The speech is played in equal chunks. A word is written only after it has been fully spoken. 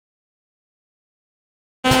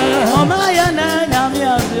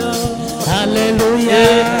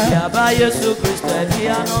Hallelujah. Yaba Yesu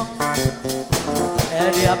Christiano.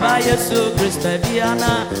 Yaba Yesu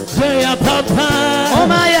Christiana. Greya Papa. Oh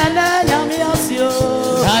my yana yamiasio.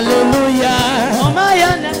 Hallelujah. Oh my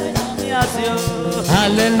yana yamiasio.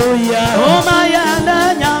 Hallelujah. Oh my yana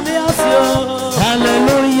yamiasio.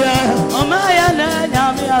 Hallelujah. Oh my yana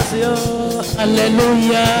yamiasio.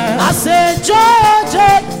 Hallelujah. I say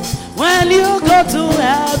joy when you go to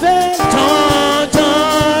heaven.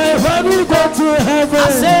 Joy when we go to heaven. I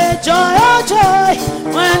say joy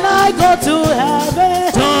when I go to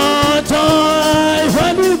heaven. Joy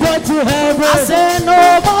when we go to heaven. I say no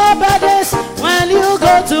more burdens when you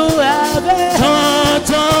go to heaven.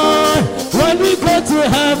 Joy when we go to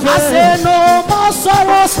heaven. I say no more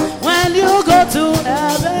sorrows when you go to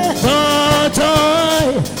heaven.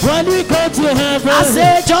 Joy when we go to heaven. I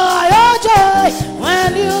say joy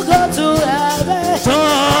when you go to heaven.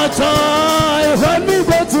 Joy when we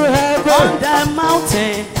go to heaven. On the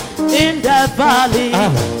mountain, in the valley,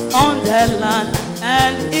 on the land,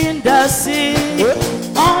 and in the sea.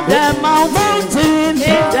 On the mountain,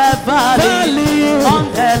 in the valley, on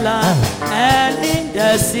the land, and in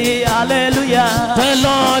the sea. Hallelujah. The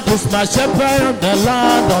Lord is my shepherd, the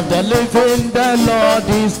land of the living. The Lord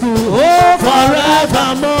is good, Oh,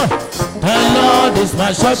 forevermore. The Lord is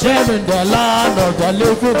my shepherd in the land of the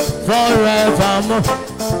living forevermore.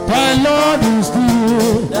 The Lord is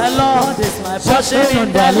good. the Lord is my portion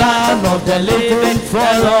In the land of the living,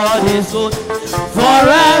 The Lord is good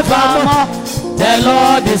forevermore. The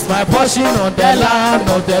Lord is my portion on the land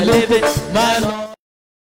of the living, my Lord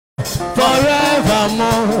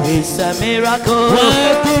forevermore. He's a miracle.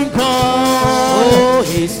 Working God, Oh,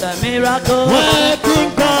 he's a miracle. working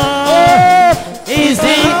God. Oh, he's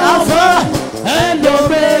the Alpha and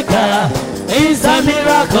Omega. He's a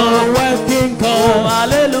miracle working Oh, God.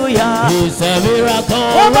 hallelujah. He's a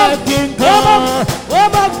miracle working God.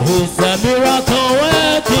 He's a miracle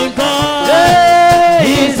working God. Hey,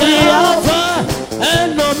 He's the Alpha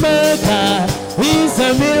and Omega. He's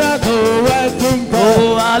a miracle working God.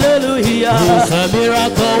 Oh, hallelujah. He's a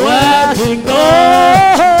miracle working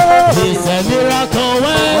God. He's a miracle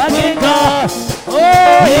working God. Oh,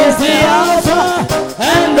 He's the Alpha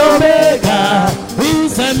and Omega.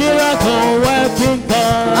 He's a miracle working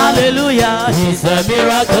God. hallelujah. He's a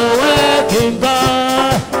miracle working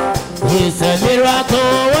God. He's a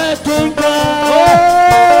miracle working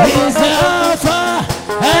God. He's the Alpha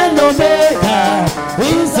and Omega.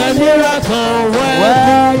 He's a miracle working.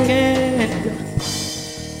 Working.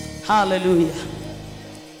 Hallelujah.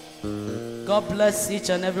 God bless each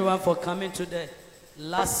and everyone for coming to the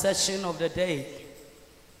last session of the day.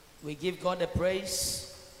 We give God the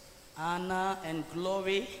praise, honor, and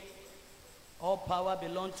glory. All power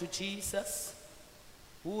belongs to Jesus.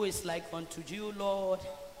 Who is like unto you, Lord?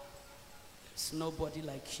 There's nobody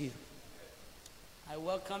like you. I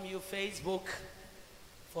welcome you, Facebook,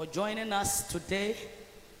 for joining us today.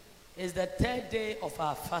 It's the third day of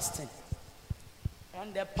our fasting.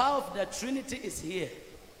 And the power of the Trinity is here.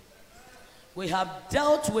 We have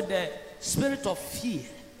dealt with the spirit of fear.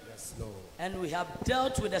 Yes, Lord. And we have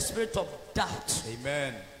dealt with the spirit of doubt.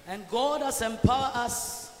 Amen. And God has empowered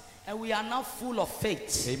us. And we are now full of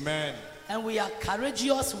faith. Amen. And we are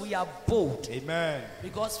courageous. We are bold. Amen.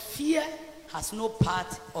 Because fear has no part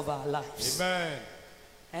of our lives. Amen.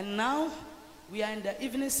 And now we are in the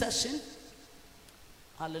evening session.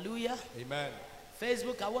 Hallelujah. Amen.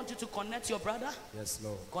 Facebook, I want you to connect your brother. Yes,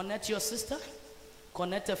 Lord. Connect your sister.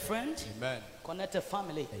 Connect a friend. Amen. Connect a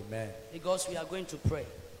family. Amen. Because we are going to pray.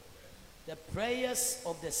 The prayers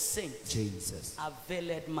of the saint Jesus.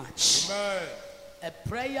 availed much. Amen. A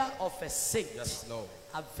prayer of a saint Yes, Lord.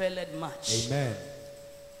 availed much. Amen.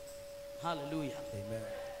 Hallelujah. Amen.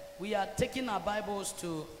 We are taking our Bibles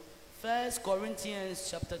to 1 Corinthians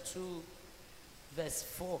chapter 2, verse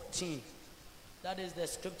 14. That is the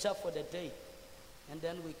scripture for the day. And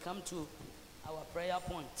then we come to our prayer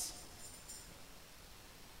point.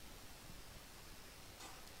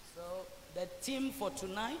 So the theme for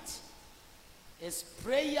tonight is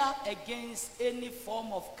prayer against any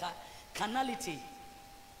form of carnality.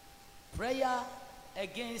 Prayer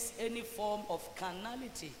against any form of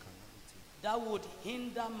carnality that would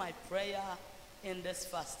hinder my prayer in this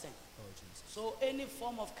fasting. So any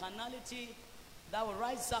form of carnality that will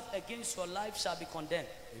rise up against your life shall be condemned.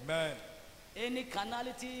 Amen. Any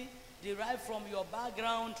carnality derived from your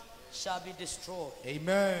background shall be destroyed.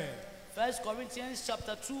 Amen. 1 Corinthians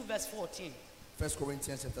chapter 2 verse 14. 1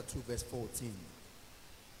 Corinthians chapter 2 verse 14.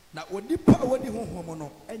 Na onipa wadi honhom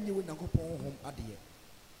no enye wo Nyankopon honhom ade.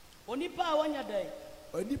 Onipa awanya dai.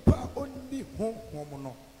 Onipa oni honhom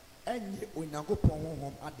no Enye onyankopon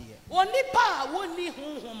honhom ade. Onipa woni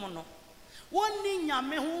honhom no. Woni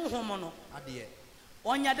nyame honhom no. Ade.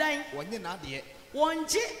 Onya dan. Wonye na ade.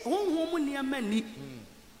 Wonje honhom niema ni.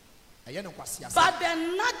 But the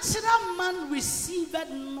natural man received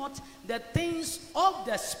not the things of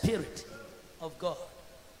the Spirit of God.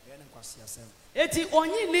 Eti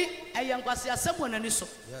onyini eyankwasiasem wonani so.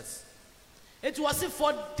 Yes. It was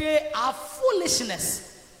for they are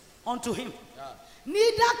foolishness unto him.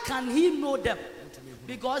 Neither can he know them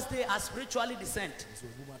because they are spiritually discerned.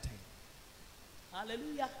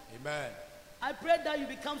 Hallelujah. Amen. I pray that you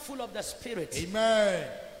become full of the Spirit. Amen.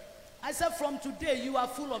 I said from today you are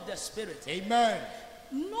full of the Spirit. Amen.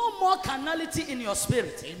 No more carnality in your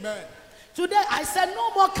spirit. Amen. Today I said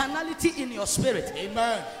no more carnality in your spirit.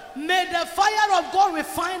 Amen. May the fire of God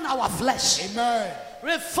refine our flesh. Amen.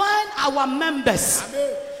 Refine our members.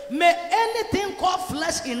 Amen. May anything called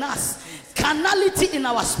flesh in us, carnality in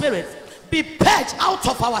our spirit, be purged out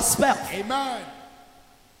of our spell. Amen.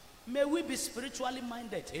 May we be spiritually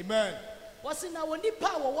minded. Amen. What's in our deep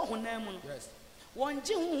power? Yes. One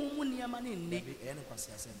jihu muniama ni ni.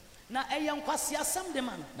 Na eyam kwasiasam de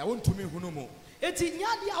man. Na wontumi hunu mu. Eti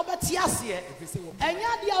nyadi a obeti ase.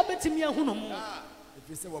 Enyadi a obeti mi hunu mu.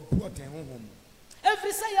 Efise wo buoten honhom.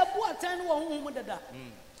 Efise ya buoten wo honhom dada.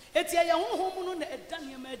 Eti ya honhom no na eda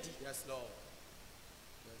ne ma di. Yes Lord.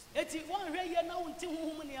 Eti won hwe ye na wonti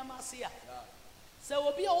honhom ne ma ase a. Se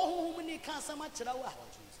obi a honhom ni kan sama kira wa.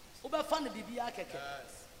 Obefa ne bibia keke.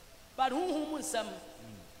 But honhom nsam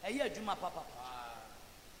eye adwuma papa.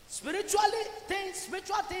 Spiritual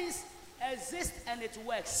things exist and it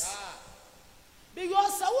works.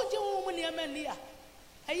 Because I would you near Mania.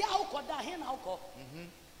 A yauko da hen alco.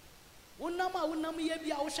 Unama unam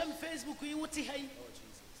yebi ocean Facebook, you would say,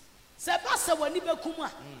 Sebasa when Niba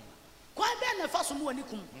Kuma. Quite ben a fast one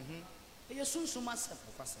nicum. A soon so myself.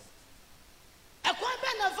 A quite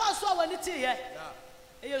ben a fast one it here.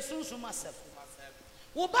 A soon so myself.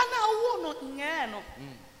 Wobana wono ngano.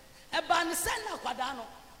 A banisana quadano.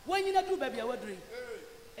 When you do baby, I would drink.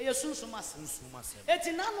 A soon so massive.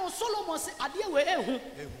 Etinano Solomon said, I dear way,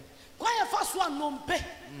 quite a fast one, no pay.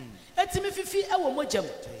 Etimifi, our mojam.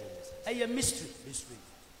 A mystery.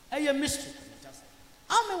 A mystery.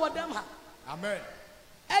 Amen, what them have. Amen.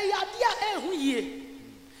 A yadia, who ye.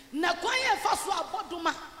 Na quite a fast one,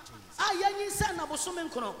 Boduma. I yan son of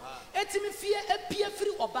Somencono. Etimifi, a peer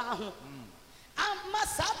free or bahu. I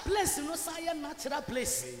must have place no science natural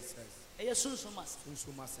place. A soon so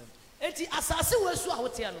massive. Eti asase we so a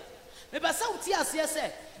wote no me ba sa wote ase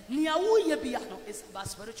se nia wo ye bia no is about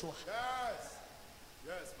spiritual.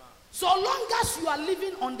 Yes man. So long as you are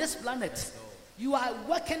living on this planet, you are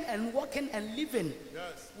working and living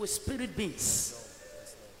with spirit beings.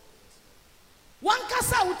 One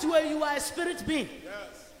kasa wote where you are a spirit being.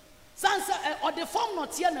 Sansa or the form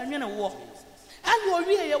not here na nwene wo and wo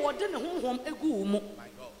wie ye wo de ne honhom egu mu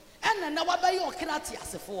and na wa ba ye okirati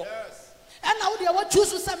asefo. And now they are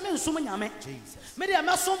choose some men, so many. Maybe I'm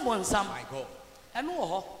not someone, some. And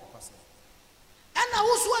no, and I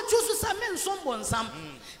also choose some men, someone, some.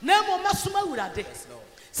 No more Masuma would have this.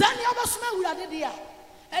 Send your Masuma would have dear.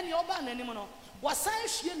 And your band anymore. What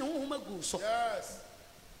science you know whom a goose? Yes.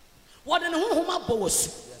 What in whom a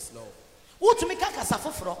boss? Yes, Lord. What to make a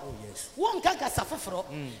casafro? Yes. One cacasafro.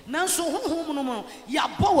 Now so whom no ya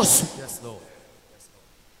boss. Yes, Lord.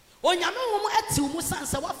 Onyame wo mu ati mu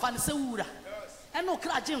sansa wa fa ne se wura e no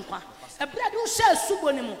kra je nkwa e bread wo share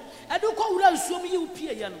subo ni mu e do ko wura nsuo mu yi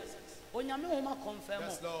upie ye no onyame wo ma confirm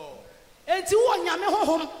enti wo onyame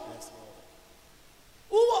honhom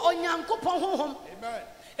wo onyankopon honhom amen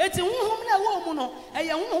enti honhom na wo mu no e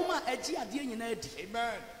ye honhom a agi ade nyina adi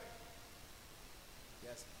amen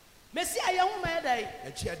yes mesi aye honhom e dai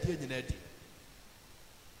agi ade nyina adi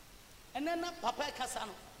enena papa e kasa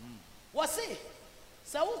no wo se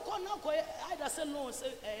so who can now either say no,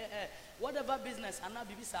 say whatever business and now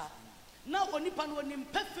be sir. Now only pan when him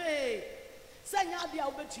perfect. Say now be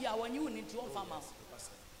out to you when you need your farmers.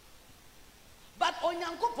 But on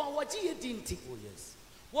Yankopon what you didn't. Oh yes.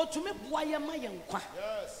 What to me boy my young qua.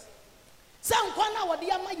 Yes. Some corner what the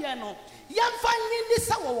Yamayano. Young finding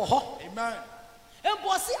this hour. Amen. And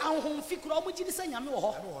bossy and home ficro which is saying I'm no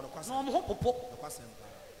hope.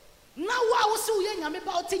 Now I was so young I'm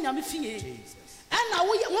about to Jesus. And now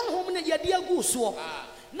we one home ya dear goose.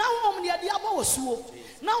 Now home ya dear boss.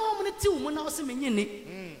 Now home the 2 when I was in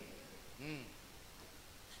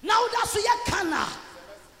now that's what you can.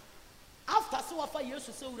 After so 5 years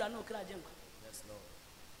or so, I know Krajan. Yes, Lord.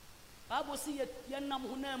 I will see it, Yanam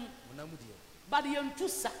Hunem, but the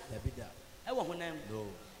Yantusa, Ebida, Ewa Hunem, no,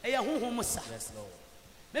 Eya Humusa. Yes, Lord.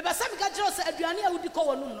 Me ba sam ka jiro se aduane a wudi ko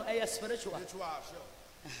wonum no e spiritual.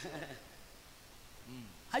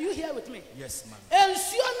 Are you here with me? Yes, ma'am.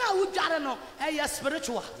 Ensuo na wudware no e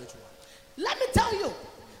spiritual. Let me tell you,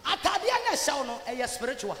 atade na shaw no e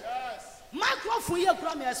spiritual. Yes. Microphone here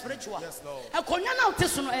kura me spiritual. Yes, Lord. Ekonya na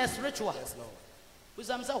uteso no e spiritual. Yes, Lord.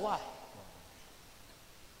 Wisdom say why?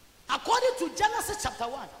 According to Genesis chapter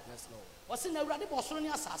 1. Yes, Lord. What's in the Radi Bosro ni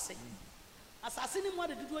asase. Asase ni mo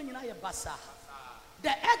de dudu nyina ye basa. The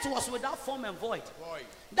earth was without form and void.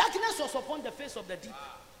 Darkness was upon the face of the deep.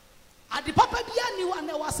 And the papa bia ni wa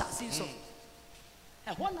na was asase so.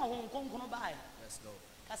 E ho na hon konkono bae. Yes, Lord.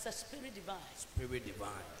 That's a spirit divine. Spirit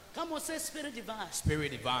divine. Come on, say spirit divine.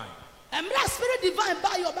 Spirit divine. And spirit divine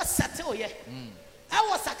by your best settle ye. I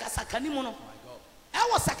was sakasaka ni mo no.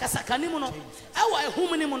 Ewo sakasaka ni mu no ewo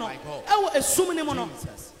ehum ni mu no ewo esum ni mu no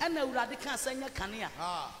ena urade kan sanya kanea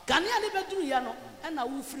kanea ni beduru ya no ena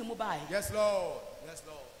wo firi mu bae. Yes, Lord. Yes,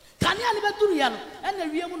 Lord. Kanea ni beduru ya no ena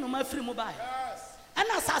wie mu no ma firi mu bae. Yes.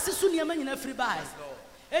 Ena asase su niam nyina firi bae.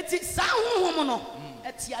 Eti sa honhom no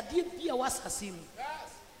eti ade bia wasase mu.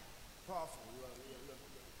 Yes. Powerful.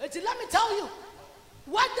 Eti let me tell you,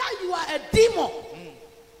 whether you are a demon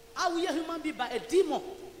or you are human being by a demon,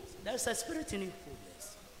 there is a spirit in you.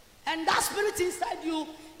 And that spirit inside you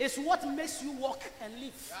is what makes you walk and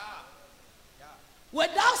live.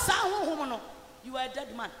 Without sound, you are a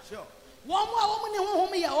dead man. Sure. One more woman in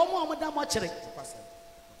home, ya one more than much.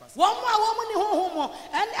 One more woman in home,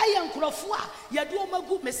 and I am Krofua, ya do my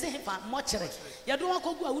good Messiah, muchery. Ya don't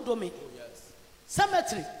go to Udome.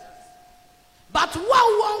 Cemetery. But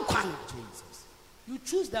one can. You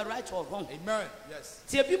choose the right or wrong. Amen. Yes.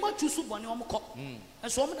 Tiabima choose one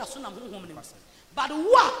and so many son of home. But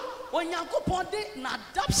what when Yankopon did an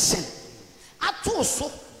adoption at also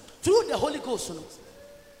through the Holy Ghost,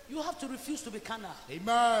 you have to refuse to be carnal.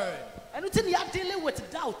 Amen. And you are dealing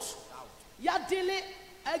with doubt. You are dealing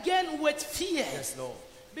again with fear. Yes, Lord.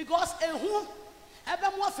 Because a who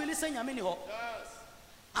ever more Philistine Yamini ho. Yes.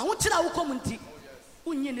 I want you to come and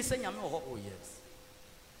Unyin is saying Oh, yes.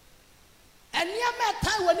 and near my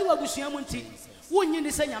time when you were Bushiamunti, Unyin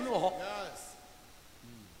is saying Yamo. Yes.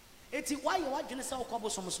 It's why you want to say Kobo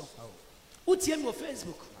Somoso. What's your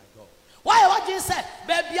Facebook? My God. Why what you say?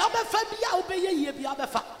 Baby, I'll be Fabia, obey ye, be other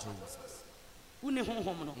fact. Uni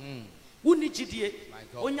homono. Uni GDA.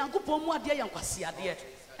 When Yankupo more dear Yankasia dear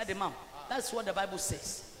at the mom. That's what the Bible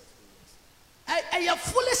says. I have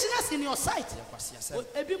foolishness in your sight.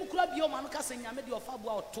 A beam club your man casting a media of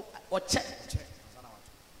Fabua or check.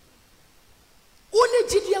 Uni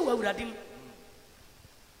GDA were reading.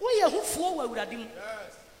 We are who for were reading.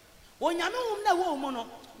 When you know the woman,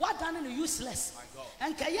 what done is useless.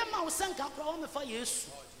 And Kayama was sent up for years.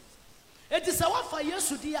 It is a one for years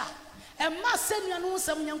to dear. And must send you know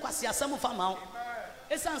some young Quasia, some of them out.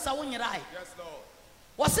 It's answer when you're right. Yes, Lord.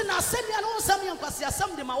 Was in a send you know some young Quasia,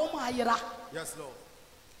 some de Maoma Hira. Yes, Lord.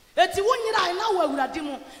 It's 1 year I know where we are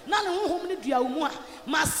demo. None of whom need you more.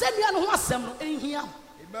 Must send you know some in here.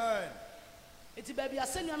 Amen. It's baby, I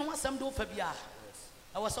send you know some do for Bia.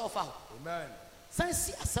 I was so far. Amen.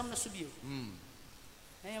 Sansi asamna subiyo.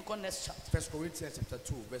 And you come next chapter. 1 Corinthians chapter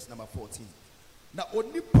 2, verse number 14. Na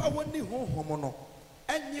onipa woni honhom no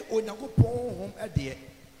enye onyankopon honhom ade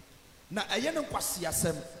na eye ne nkwase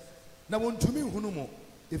asem na wontumi hunu mo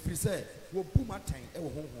efiri se wo bumatan e wo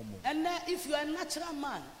honhom mo. And if you are a natural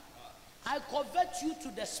man, I convert you to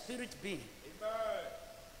the spirit being. Amen.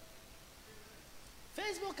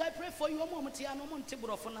 Facebook, I pray for you.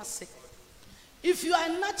 If you are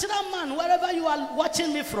a natural man, wherever you are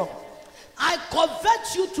watching me from, I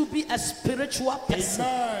convert you to be a spiritual person.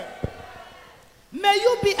 Amen. May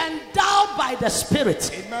you be endowed by the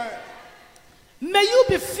Spirit. Amen. May you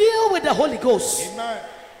be filled with the Holy Ghost. Amen.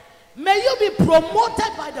 May you be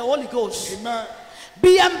promoted by the Holy Ghost. Amen.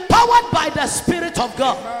 Be empowered by the Spirit of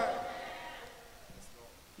God. Amen.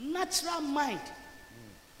 Natural mind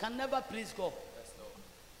can never please God.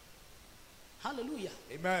 Hallelujah.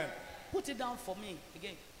 Amen. Put it down for me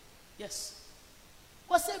again. Yes.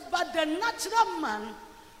 Was it, but the natural man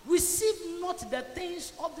receive not the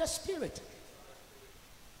things of the Spirit.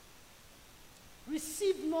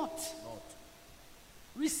 Receive not.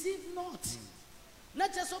 Receive not.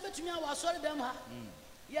 Not just over to me, I was sorry them.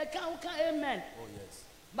 You can't amen. Oh, yes.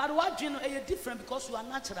 But what you know, you're different because you are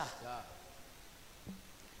natural. Yeah.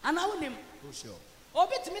 And I want him. Oh, sure.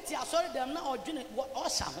 Obit me, I sorry them now or doing what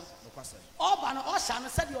Osha. No question. Oban Osha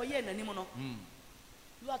said you're here in anymore.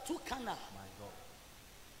 You are too carnal. My God.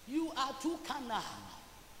 You are too carnal.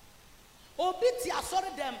 Obit, I sorry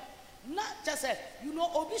them. Not just say, you know,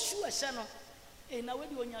 Obi Shu a channel. And now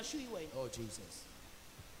when you are sure you way. Oh, Jesus.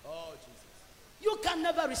 Oh, Jesus. You can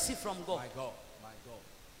never receive from God. My God. My God.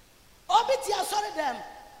 Obiti asori them.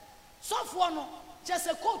 Software no just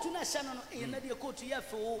a coat to na shano no e na de coat to ye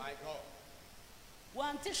fo. My God.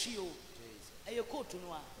 One tissue. Jesus. E coat to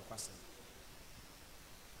no.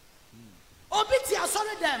 Obiti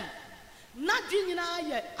asori them. Na dwinyina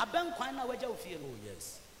ye abenkwan na waja ofie. Oh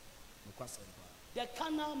yes. The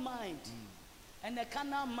carnal mind and the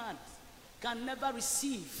carnal man can never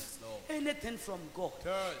receive anything from God.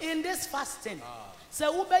 Yes. In this fasting,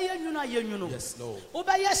 so ubeye nyuna ye nyuno. Yes, Lord.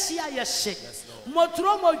 Ubeye shia ye she. Yes, Lord.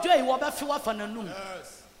 Motro mojo wo be fe wa fa nanum.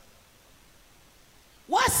 Yes.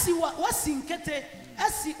 Wasi nkete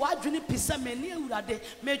asi wadwene pisa mani awurade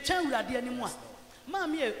metwa awurade animu a.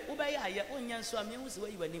 Maami e ubeye aye onya nso a me hu se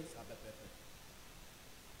wayi wanim.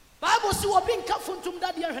 Bible si obi nka funtum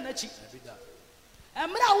dade ahwe na chi.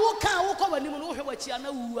 Emra wo kan wo kwa wanim no wo hwe wachi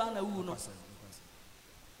ana wu ana wu no.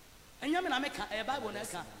 Enyame na meka e Bible na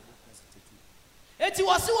ka. Eti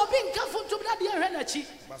wo si obi nka funtum dade ahwe na chi.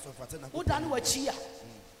 Wo da na wachi a.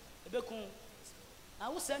 Ebekun.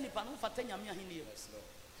 Na wo se nipa no fata nyame ahene ye.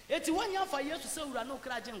 Eti wonya fa Yesu se wura no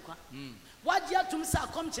kra je nkwa. Waje atum sa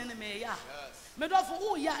komche ne me ya. Me do fo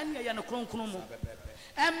wo ya ene ye no kronkron mu.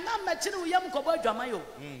 Emma machire wo yam kobo adwama yo.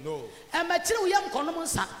 No. Emma chire wo yam konom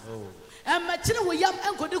nsa. No. Emma chire wo yam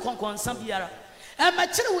enkodi konkonsa biara. Emma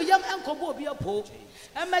chire wo yam enkobo obi apo.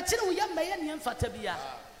 Emma chire wo yam meye ne mfata bia.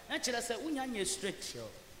 Na chire se unya nya straight.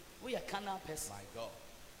 We are carnal person. My God.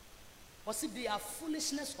 Was it they are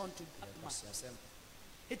foolishness unto man.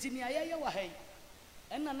 It in ayaya wa hai.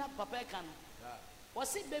 Enna na papa e kan.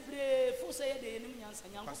 Was it bebre fo say de nim nyansa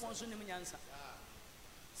nyankopon so nim nyansa.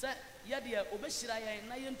 Say ye de obeshira ye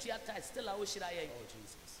na ye ntua tie still a wo shira ye. Oh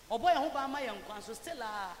Jesus. Oboy ho ba ma ye nkwan so still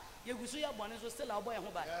a ye gusu ye bone so still a oboy ho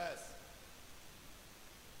ba. Yes.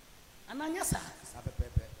 Ananya sa.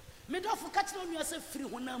 Sapepepe. Me do fo ka kire onua se firi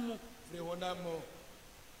honam mu. Free honam mo.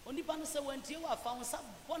 Onipa no se wantie wa fa won sa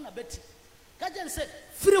bona beti. Ka je se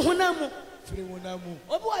firi honam mu. Free honam mo.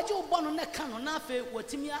 Obi waje obo no ne ka no na afi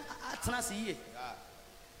watimi atena se yie.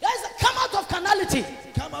 Guys, come out of carnality.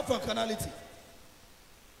 Come out from carnality.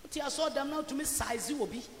 I saw them now to me size you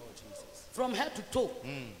be from head to toe.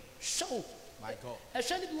 Show. My God.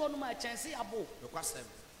 Actually, be one of my chances abo. Lokwasem.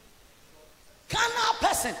 Carnal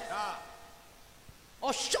person.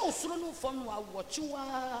 Or show sunu from what you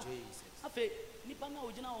are. Jesus. Afe nipa na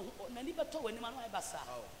ojina na nipa to wani ma no ebasa.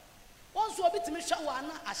 Once you bit me shower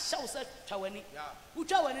na a show say twani.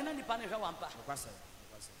 Utwa wani na nipa na hwe wampa. Lokwasem.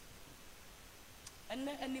 And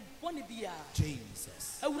any boni bia.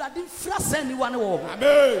 Jesus. Awurade mfra sen ni wane wo.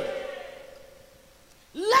 Amen.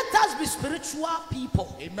 Let us be spiritual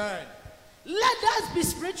people. Amen. Let us be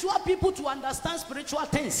spiritual people to understand spiritual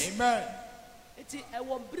things. Amen. Eti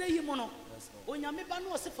ewo bre yi mo no. Onyame ba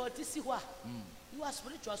no o se fa ti si ho a. You are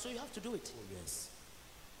spiritual, so you have to do it. Oh yes.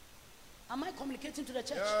 Am I communicating to the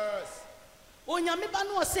church? Yes. Onyame ba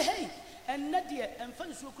no o se hey, enne de emfa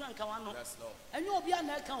nsuo kura nka wa no. Yes Lord. Enye obi a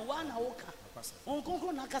na ka wa na wo ka.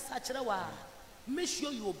 Onkonkro na kasa kire wa. Make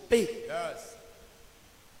sure you obey. Yes.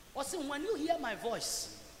 Also, when you hear my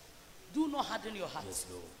voice, do not harden your heart. Yes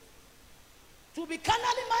Lord. To be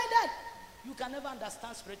carnally minded, you can never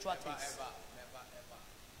understand spiritual things.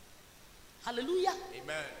 Never. Hallelujah.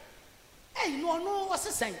 Amen. Hey, no, what's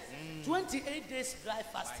the saying? 28 days dry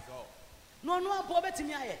fast. My God. No, I'm poor betting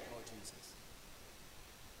me. Oh Jesus.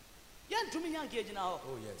 Yan to me, young gauge now.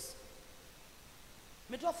 Oh yes.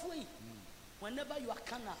 Midway. Whenever you are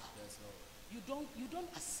carnal, Yes you Lord. don't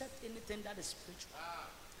accept anything that is spiritual.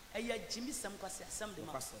 And you Jimmy some kwasi assembly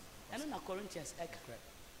man. And in Corinthians,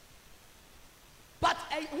 but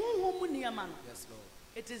Yes Lord.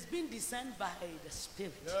 it is being discerned by the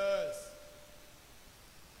Spirit. Yes.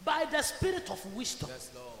 By the Spirit of wisdom.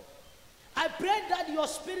 Yes Lord. I pray that your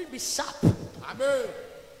spirit be sharp. Amen.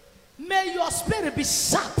 May your spirit be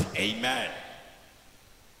sharp. Amen.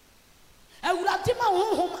 Awurade ma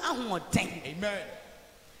honhom ahoɔden. Amen.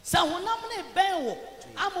 Sɛ honam ne bɛn wo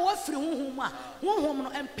ama wafiri honhom a honhom no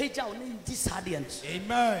ɛmpagya wo ne ndi saa deɛ no.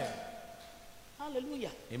 Amen.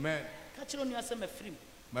 Hallelujah. Amen. Ka kyerɛ onua sɛ mafiri mu.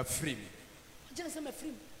 Mafiri me. Ka kyerɛ sɛ mafiri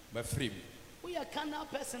mu. Mafiri me. Woyɛ carnal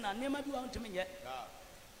person a nneɛma bi wa wontumi nyɛ.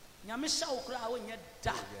 Nyame hyɛ wo koraa a wonyɛ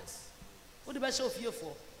da. Yes. Wode bɛhyɛ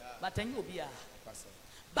ofiefoɔ but ɛnyɛ obiara.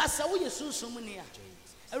 Ba sɛ woyɛ sunsum ni a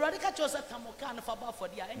Awurade ka kyerɛ sɛ tam ɔkaa ne fa bɔ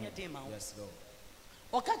afɔdeɛ a ɛnyɛ den ma wo. Yes Lord.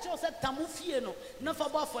 Ɔka kyerɛ sɛ tam fie no ne fa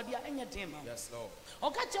bɔ afɔdeɛ a ɛnyɛ den ma wo. Yes Lord.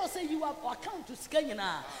 Ɔka kyerɛ sɛ yiwa account to sika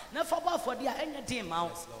nyinaa ne fa bɔ afɔdeɛ a ɛnyɛ den ma wo.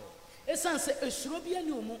 Yes Lord. Ɛsiane sɛ esuro bi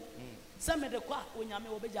ani wo mu sɛ mede kɔ a onyame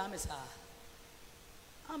wɔbɛgyaa me saa.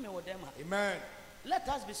 Ame wɔ dɛm ha. Amen. Let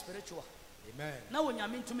us be spiritual. Amen. Na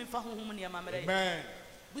onyame ntumi fa honhom nneɛma mmerɛ yɛ. Amen.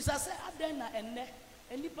 Busa say aden na enne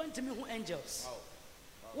enipa ntimi hu angels.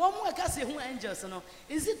 One more can say who angels, no?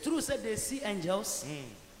 Is it true that they see angels?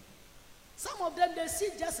 Some of them they see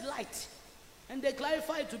just light and they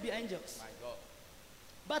clarify it to be angels. My God.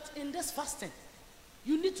 But in this fasting,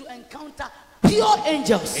 you need to encounter pure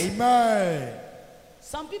angels. Amen.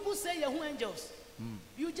 Some people say you're who angels.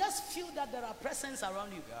 You just feel that there are presence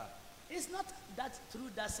around you. Yeah. It's not that true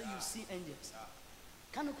that say you see angels.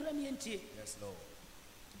 Can you call me NTA? Yes, Lord.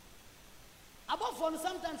 About for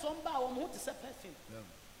sometimes one bar one to say perfume. Yeah.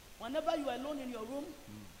 Whenever you are alone in your room,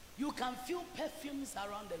 you can feel perfumes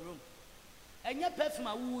around the room. And your perfume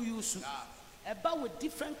I will use about with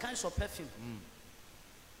different kinds of perfume.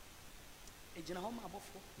 Yes, Lord.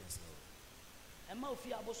 And my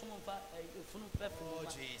fear about some perfume. Oh,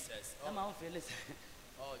 Jesus. And my feel it.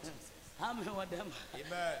 Oh, Jesus. How many of them?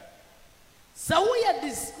 Amen. So we are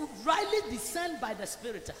rightly discerned by the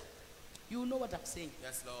Spirit. You know what I'm saying.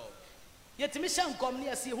 Yes, Lord. Yet mission come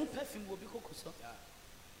near see who perfume will be cooked.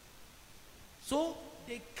 So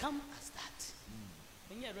they come as that.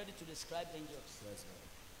 When you are ready to describe angels. Yes,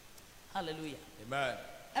 Lord. Hallelujah. Amen.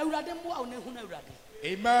 Amen.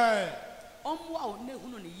 Amen.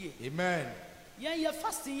 Amen. Yeah,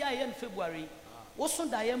 fasting yeah in February. Also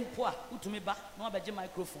da yem poa utumi ba no abeje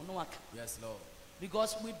microphone no aka. Yes, Lord.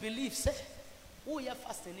 Because we believe say oh yeah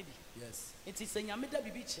fasting ni bi. Yes. It is a nyameda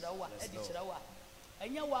bibi kira wa edi kira wa.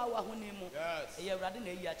 Enya wa huni mu. Yes. E awrade na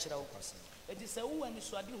eyi akira wo. It is a wo ani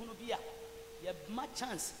so ade hunu bi a ye ma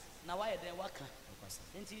chance na wa ye den waka.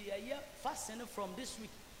 Nti yeah fasting from this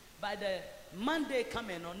week by the Monday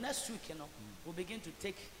coming or next week we'll begin to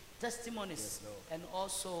take testimonies and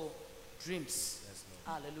also dreams. Yes,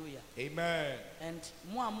 Hallelujah. Amen. And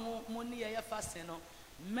money fasting.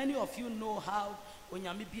 Many of you know how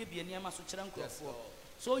Yes,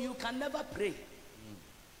 so you can never pray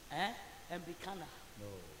and be carnal. No.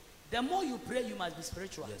 The more you pray, you must be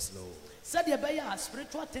spiritual. Yes, Lord. Said the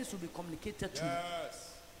spiritual things will be communicated to you.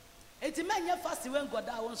 Yes. It's a man fasting when God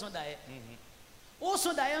also die.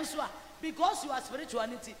 Also die answer because you are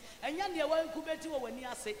spirituality and you are incubate when you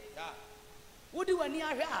say. What do when you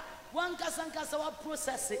are here? One casanca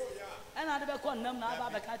process it, and I never call them now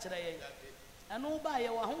about the catcher. And no buy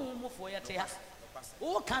your home for your tea.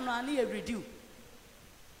 Oh, can I near redo?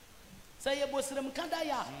 Say your boss, them can't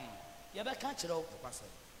die. You better catch it up.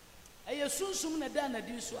 And you soon soon a done a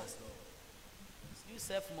do so. You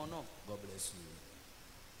self mono. God bless you.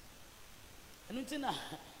 And until now,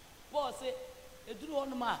 boss, a drew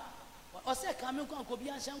on ma. Or say, come and come,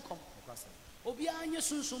 Kobian Shankom. Obia, and your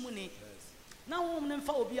soon soon money. Now, woman and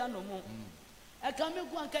Fobia no more. I come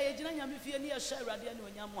and go and carry a near share radian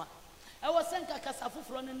when Yamwa. I was sent a casafu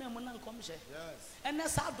from the name and come share. Yes. And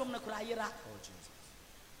that's how Domna Cryera. Oh, Jesus.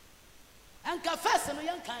 And confess and a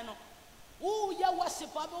young kind of. Oh, ya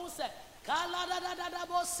worship, I won't say. Kala da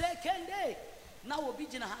bo second day. Now,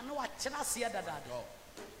 obedient, I know what Chinasia da.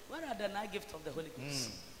 Where are the night gift of the Holy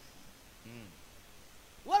Ghost?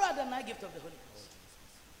 Where are the night gift of the Holy Ghost?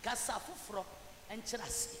 Casafu from and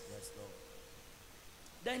Chirasi. Yes, Lord.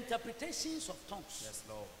 The interpretations of tongues. Yes,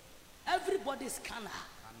 Lord. Everybody is carnal.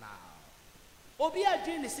 And now. Obi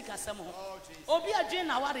adwin ne sika sam ho. Oh, Jesus. Obi adwin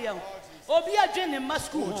na ware ho. Obi adwin ne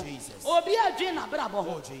masku ho. Jesus. Obi adwin na brabo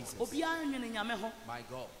ho. Oh, Jesus. Obi anwin nyame ho. My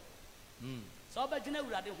God. So oba adwin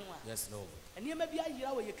awurade ho a. Yes, Lord. Enema bia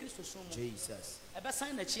yira wo ye Kristo so mu. Jesus. Ebe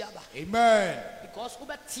san na chi aba. Amen. Because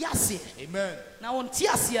oba tiase. Amen. Na won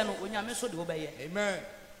tiase no onyame so de obeye. Amen.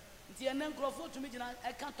 Nti ene nkrofo tumi gina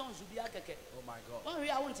e kan ton zu bia keke. Oh, my God. Won wi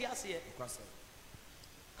a won tiase.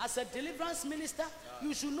 As a deliverance minister,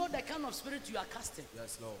 you should know the kind of spirit you are casting.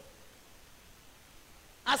 Yes, Lord.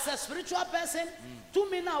 As a spiritual person, to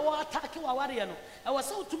me now or attack you warrior no. I was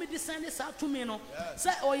so to me discern this out to me no.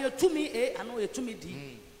 Say or you to me A and or you to me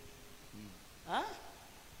D. Huh?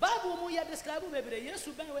 Bible mu ya describe maybe the yes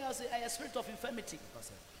to ben where say a spirit of infirmity.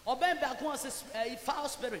 Or ben back was a foul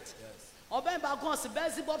spirit. Yes. Or ben back was a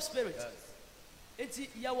Beelzebub spirit. Yes. It's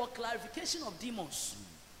your clarification of demons.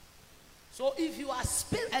 So if you are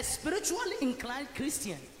a spiritually inclined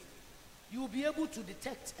Christian, you will be able to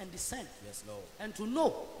detect and discern. Yes, Lord. And to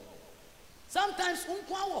know. Sometimes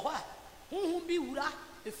be wura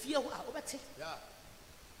efie ho a obete. Yeah.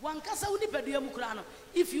 Wankasa woni pedua mu kura no.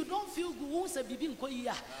 If you don't feel good, won say bibi nko yi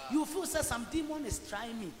a, you feel say some demon is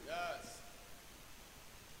trying me. Yes.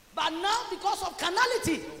 But now because of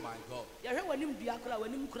carnality, Oh, my God. you hear wanim dua kura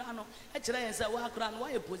wanim kura no, e kire yen say wa kura no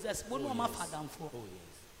wa possess, bo no ma fadam fo. Oh,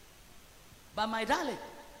 yes. But my darling,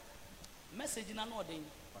 message na no odin.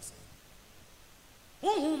 Pastor.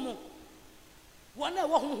 Honhom wona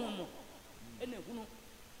wo honhom ene hunu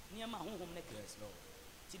niema honhom ne ka. Yes, Lord.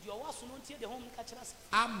 Did your was not hear the home catch us?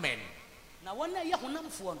 Amen. Now, one day, Yahunam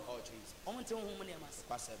Oh, Jesus. I want to home near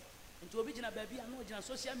us. Into a original baby, I know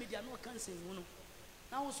social media, no cancer.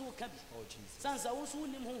 Now, also can be. Oh, Jesus. Sons are also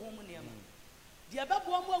in home near me. The above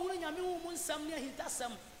one will yamu some near him,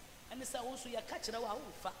 some, and it's also your catcher.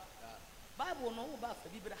 Bible no about the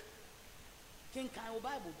Bibra. King Kyle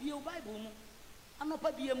Bible, be your Bible. I'm not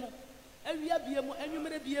a BMO. Every BMO, and you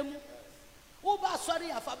may be BMO. Oh, but sorry,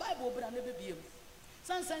 I have a Bible, but I never BMO.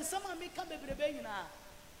 Sons and some may come every baby now.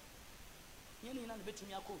 You need not bet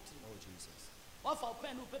me a coat. Oh, Jesus. What for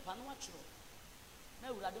pen who paper no watch? No,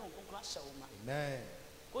 I don't go crash. Amen.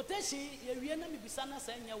 Quotation, you enemy be sana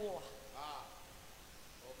saying your war. Ah.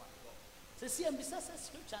 Oh, my God. To see and be such a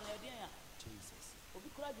scripture and idea. Jesus. Will be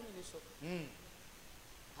crying in this show.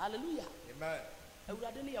 Hallelujah. Amen. I would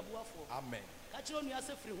have done a for. Amen. Catch on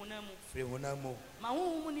yourself free whenever. Free Honamo. My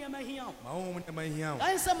home near my here. My home in my here.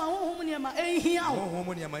 I said my home near my here. My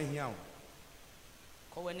home in my here.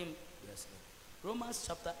 Call him. Yes, Romans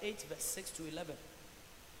chapter 8, verse 6 to 11.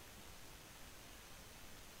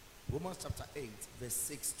 Romans chapter 8, verse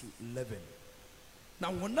 6 to 11.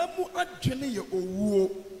 Now, when I'm adjoining your owo,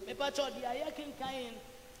 Mepacho, the Ayakin Kain,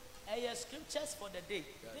 a scriptures for the day.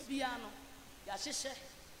 The piano, Yashisha,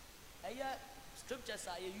 a scriptures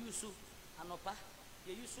are you use Anopa,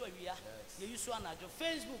 you use a you use an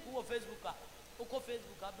Facebook, who Facebook,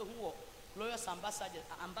 Facebook, who Glorious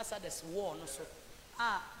Ambassadors war, no so.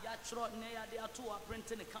 Yatro, they are two are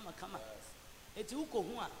printing a kama. It's Uko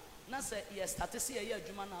Hua, Nasa, yes, Tatisi, a year,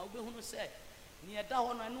 Jumana, who say, near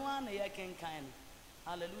Dahon and one, a can kind.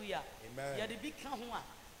 Hallelujah. Amen. Ya the big Kahua,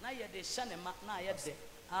 now you're the Shanema, now you're there.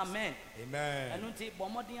 Amen. Amen. And until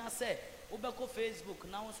Bomodia said, Ubeko Facebook,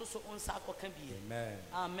 now also on Sako can be. Amen.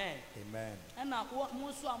 Amen. Amen. And now, what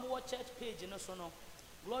most of our church page, you know, so no,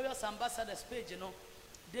 Glorious Ambassadors page, you know,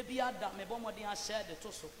 they be at that, me Bomodia shared the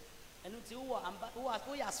Toso. And until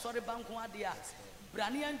we are sorry, Banku, dear,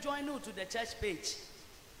 Branian join you to the church page.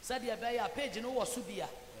 Said the page, you know, was Subia.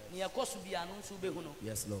 Near Kosubia, no Subehuno.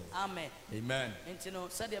 Yes, Lord. Amen. Amen. And you know,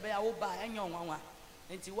 said the bear oba and young one.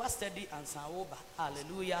 And you was steady and Saoba.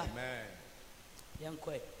 Hallelujah. Amen. Young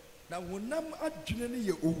quay. Now, when I'm adjoining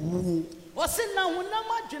your owo, What's it now? When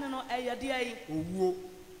I'm general a day? owo.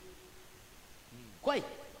 Quay.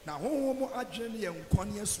 Now, home adjoining your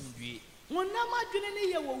quanias will be When I'm generally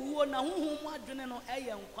here, who now whom are general a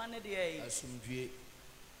young quantity. as soon be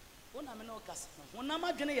When I'm no customer. When I'm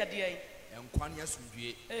generally a day. and quanias will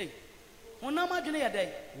be Hey. When I'm generally a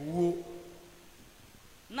day. owo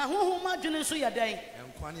Now whom are generally so a day?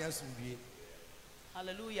 and quanias will be.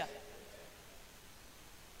 Hallelujah.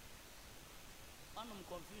 I'm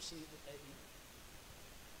confusion.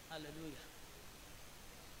 Hallelujah.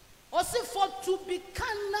 Also, for to be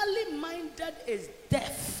carnally minded is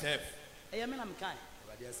death. Deaf. I mean, I'm kind.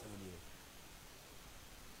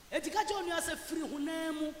 Etikacho on you as a free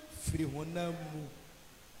hunemu. Free Honamu.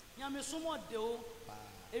 Yami sumo deo.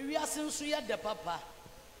 Area sensuya de papa.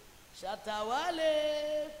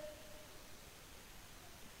 Shatawale.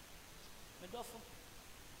 Medofo.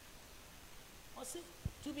 Also,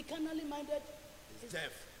 to be carnally minded is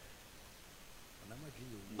Deaf.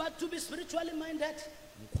 but to be spiritually minded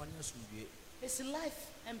And quanias will be. is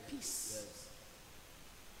life and peace.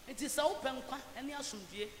 It is open kwa any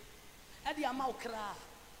asundie. Edi ama okra.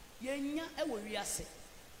 Yenya ewo wiase.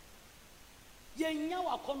 Yenya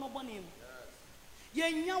wa konobo nim.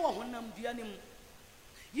 Yenya wa honam dua nim.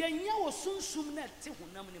 Yenya wo sunsum na te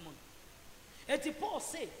honam nim. Eti Paul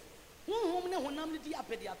say, honhom ne honam ne di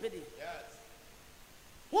apede. Yes.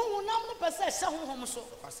 Honhom ne pese hye honhom so.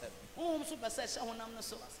 Pastor. Honhom so pese hye honam ne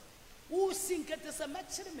so. Wo sinkete se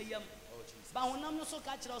mekire me yam. Oh, Jesus. Ba honam no so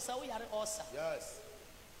ka kire o sa wo yare osa. Yes.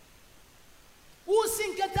 Wo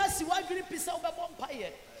sinkete si wa dwiri pisa wo be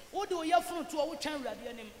bompaye. Wo de o yafunu to wo twan wurade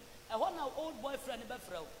anim. E ho na old boyfriend be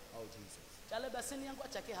frɛ wo. Oh, Jesus. Chale be sene yanko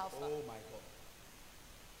check how far. Oh, my God.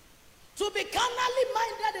 To be carnally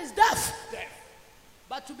minded is death, Deaf.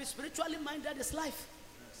 but to be spiritually minded is life.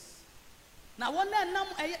 Now one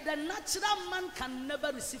the natural man can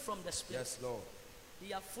never receive from the spirit. Yes, Lord.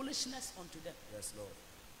 They are foolishness unto them. Yes, Lord.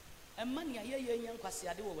 A man ya yankwasi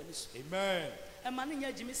ade wo wani so. Amen. A man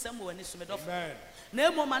nya jimi sam wo wani so me dofo. Amen. Na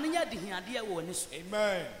emo man nya de hiade wo wani so.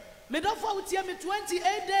 Amen. Me dofo utie me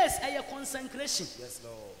 28 days a consecration. Yes,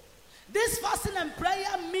 Lord. This fasting and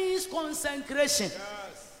prayer means consecration,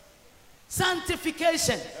 Yes.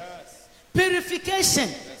 sanctification, Yes. purification,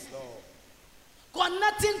 Yes, Lord.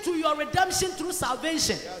 connecting to your redemption through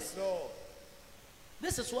salvation. Yes, Lord.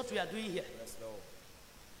 This is what we are doing here. Yes, Lord.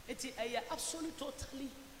 It is a absolute totally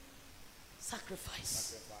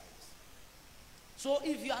sacrifice. Sacrifice. So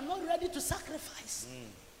if you are not ready to sacrifice,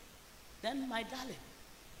 Then my darling,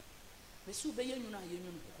 me su be yenu na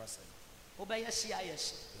yenu. Obey shia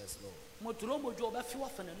yes. Yes, Lord. Moturo mojo obefi wa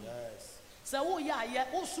fana nu. Yes. Se wo ya ye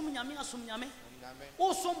wo sum nyame asum nyame.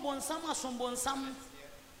 Wo sum bonsam asum bonsam.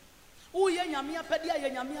 Wo ye nyame apede ye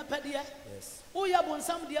nyame apede. Yes. Wo ye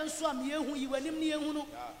bonsam de nso am ye hu yi wanim ne ye hu no.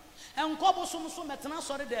 Enko bosom so metena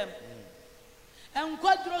sori dem.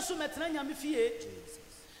 Enko duro so metena nyame fie.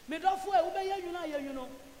 Me dofo e wo be yenu na yenu no.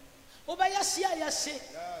 Obaya shia ya she. Yes.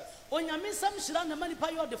 Onyame sam shira na mani pa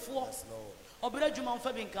yo de fo. Yes, Lord. Obere djuma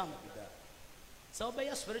mfa bi nkam. So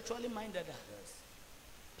obaya spiritually minded. Yes.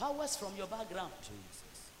 Powers from your background, Jesus.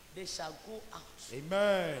 they shall go out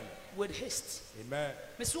Amen. with haste. Amen.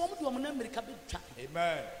 Me so omu do omu na America be twa.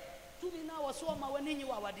 Amen. Tu mi na wo so ma wani nyi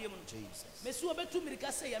wa wade mu. Jesus. Me so obetu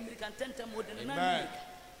America say American tentem wo de na Amen. America.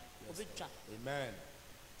 Obe twa. Amen.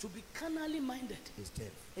 To be carnally minded Is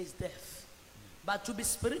death. is death. But to be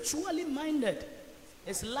spiritually minded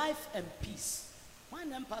is life and peace. One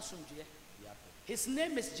name person je. His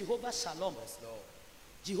name is Jehovah Shalom. Yes, Lord.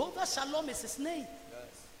 Jehovah Shalom is his name.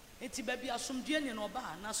 Yes. Eti baby asumdie ni no ba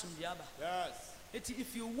na asumdie aba. Yes. Eti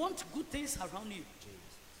if you want good things around you,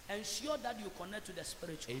 Jesus. ensure that you connect to the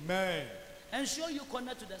spiritual. Amen. Ensure you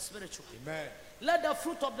connect to the spiritual. Amen. Let the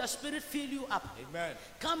fruit of the spirit fill you up. Amen.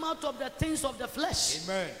 Come out of the things of the flesh.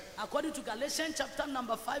 Amen. According to Galatians chapter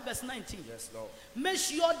number 5 verse 19. Yes, Lord. Make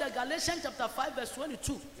sure that Galatians chapter 5 verse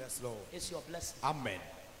 22 Yes, Lord. is your blessing. Amen.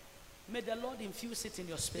 May the Lord infuse it in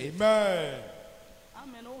your spirit. Amen.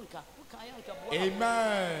 Amen.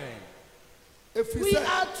 Amen. If We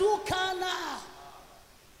are too carnal.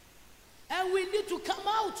 And we need to come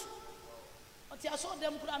out. I saw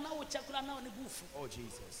them now check now on the booth. Oh,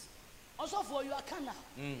 Jesus. Also for you are carnal.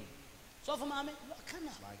 So for mommy, you are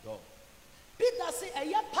carnal. My God. Peter say a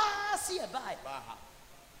year pass here by. Baha.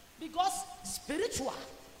 Because spiritual,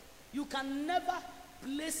 you can never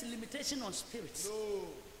place limitation on spirits. No.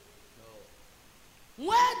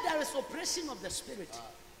 Where there is operation of the spirit,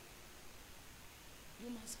 you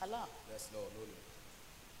must allow. Yes, Lord. No, Lord.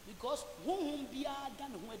 Because whom be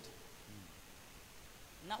done wedi.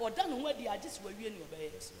 Now what done wedi are just where we in your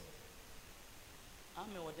bed. Yes, Lord.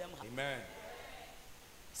 Amen. What them. Amen.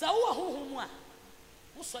 So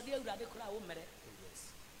who so dear rade kura wo mere.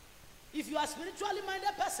 Yes. If you are spiritually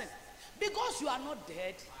minded person, because you are not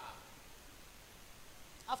dead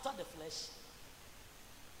after the flesh,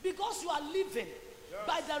 because you are living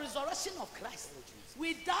by the resurrection of Christ.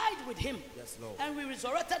 We died with him. Yes, Lord. And we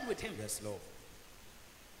resurrected with him. Yes, Lord.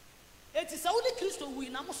 It is only Christ we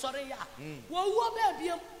now sorry ya. Wo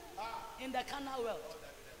in the carnal world.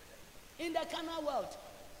 In the carnal world.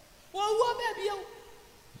 Wo baby.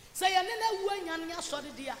 Say anene wo nyanya sorry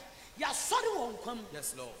dia. Ya sorry won kwam.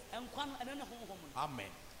 Yes, Lord. En kwan anene honhom. Amen.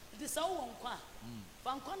 It is so won kwa.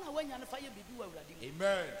 Fa nkwa na wo nyane fa ye bibi wo awurade.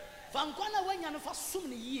 Amen. Fa nkwa na wo nyane fa sum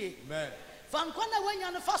ne yie. Amen. Fa nkwa na wo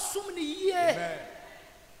nyane fa sum ne yie. Amen.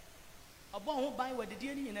 Abon ho ban wo de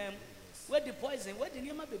die ni nyinam. We the poison, we the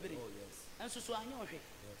niema bebre. Oh, yes. And so anya ohwe.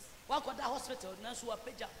 Yes. Wakoda hospital na so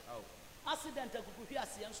wapeja. Oh. Accident akukuhwi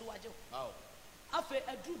ase en so waje. Oh. Afa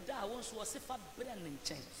adu da won so sefa bre ne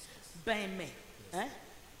nchen. Ben me. Eh?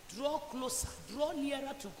 Draw closer, draw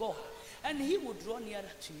nearer to God, and he will draw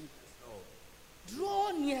nearer to you. Oh.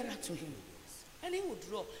 Draw nearer to him, and he will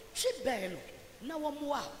draw. Chibeno na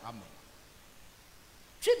womwa. Amen.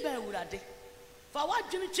 Chibeno urade. Fa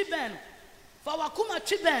wadwene chibeno. Fa wakuma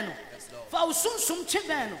chibeno. Yes, Lord. Fa usunsum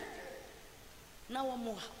chibeno. Na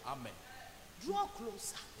womwa. Amen. Draw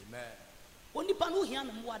closer. Amen. Onipa no hia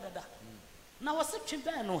na mwa dada. Na wose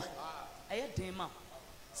chibeno. Aye den ma.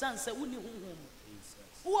 Sanse woni honhom.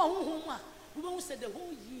 Jesus. Wo honhom a wo be say the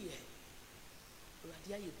whole year.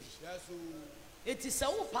 Urade aye bi. Yes. Eti se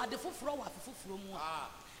wo pade foforo wa foforo mu a.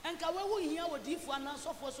 Enka we wo hia wodifo ana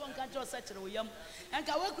sofo so nka je se kire wo yam.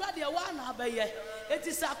 Enka we kura de wa na abaye.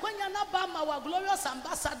 Eti se akwanya na ba ma wa glorious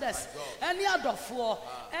ambassadors. Eni adofo.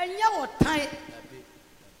 Enye wo tan.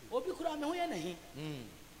 Obi kura me ho ye na hi.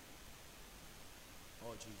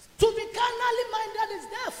 Oh, Jesus. To be carnally minded is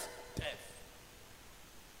death. Death.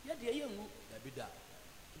 Ye de ye ngu. Abida.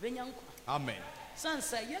 Benya nkwa. Amen.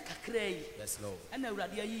 Sansa ye kakra yi. Yes, Lord. Ena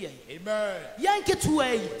urade ayi ye. Amen. Yanketu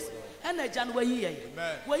yi. Ena jan wa yi ye.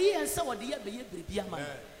 Amen. Wa yi en se wode ye be ye biribi ama.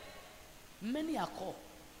 Amen. Many are called,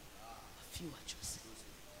 a few are chosen.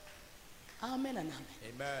 Amen and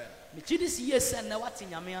amen. Amen. Me chidis yes and na wati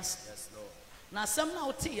nyame ase. Yes, Lord. Na asɛm na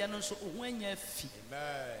wote ye no nso ohu anya fi.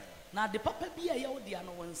 Amen. Na de papa bi a ye wo de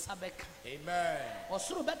ano wo nsa bɛka. Amen.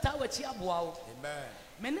 Ɔsoro bɛta wachi aboa wo. Amen.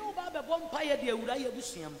 Me ne wo ba bɛbɔ mpa ye de awura ye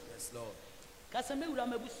busuam. Yes, Lord. Kasa me wura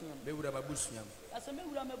mabusuam. Mewura mabusuam. Kasa me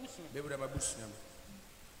wura mabusuam. Mewura mabusuam.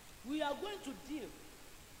 We are going to deal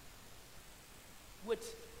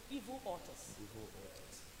with evil altars. Evil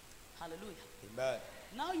altars. Hallelujah. Amen.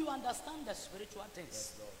 Now you understand the spiritual things.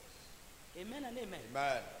 Yes, Lord. Amen and amen.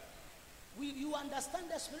 Amen. You understand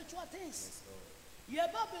the spiritual things. Yes, Lord.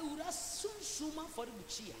 Yeba be ura sunsuma for the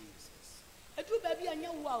buchia. Jesus. Edu baby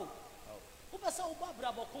anya wow. Oh. Ubasa uba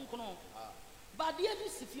brabo konkono. But the end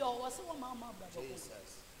is if you was a mama brabo.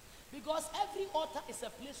 Jesus. Because every altar is a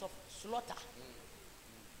place of slaughter.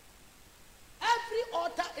 Every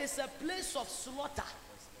altar is a place of slaughter.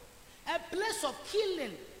 A place of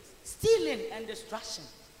killing, stealing, and destruction.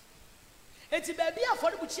 Eti baby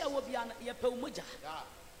afori buchia wo bia ye pe umoja.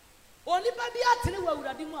 Oni baby atene wa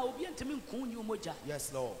urade mu a obi ntimi nkun nyi umoja.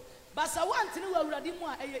 Yes, Lord. Basa wa ntene wa urade mu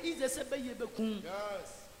a eye easy se be ye bekun.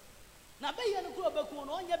 Yes. Na be ye no kuro bekun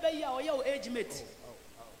no onye be ye a oye o age mate.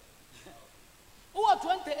 Oh. Who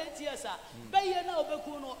 28 years a be ye na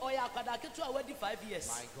obekun no oye akwada ketu a wadi 5 years.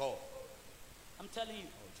 My God. I'm telling you.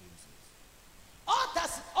 Oh,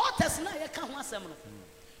 Jesus. Altars na ye ka ho asem no.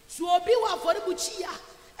 So obi wa afori buchia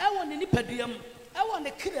ewo ne nipaduam, ewo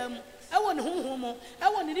ne kram, ewo ne honhom,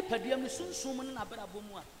 ewo ne nipaduam ne sunsum na brabo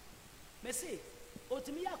mu a. Me say,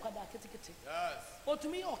 otumi ya kwada ketekete. Yes.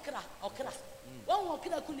 Otumi ya okra. Won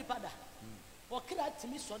okra ku nipa da. Okra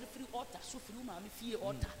timi so de free altar, so free ma me fie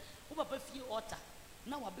altar. Wo papa fie altar.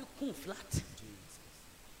 Na wa be kun flat. Jesus.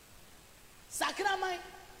 Sakraman,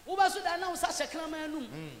 wo ba so da na wo sa sakraman num.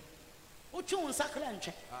 Wo twe won sakra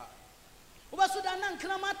ntwe. Wo ba so da na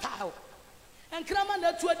nkrama tawo. Nkrama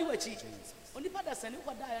na tu adi wachi. Onipa da sane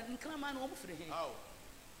ko da nkrama na wo mfre he. Oh.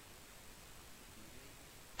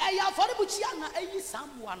 Eya fori buchia na eyi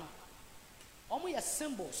samwa no. Omo ye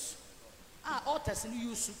symbols. Altars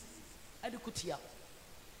ni use. Adi kutia.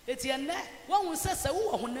 Eti ene won hu sese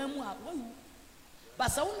wo honam mu a wawu.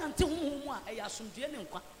 Basa wo nante honhom mu a eya asomdue ne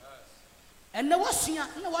nkwa. Ene wasua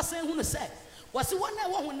na wasan hu no se. Wase wona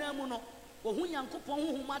wo honam mu no, wo hu Yankopon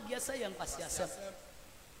honhom ade se ye nkwase asem.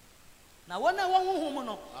 Na wona wo honhom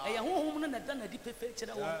no, eya honhom no na da na di pepe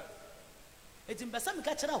kire wo. Eti mbesa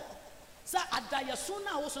meka kire wo. Sa adaye so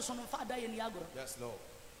na wo so no fa adaye ni agoro. Yes, Lord.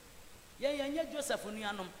 Ye Joseph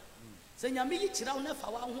nuanom. Se nyame yi kire wo na fa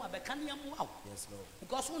wa ho abeka ne am wa. Yes, Lord.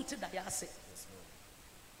 Because won te da ya ase. Yes,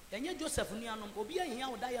 Lord. Ye Joseph nuanom obi ahia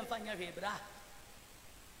wo da ye mfa nya hwe bra.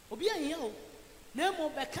 Obi ahia wo na mo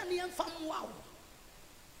beka ne mfa wa.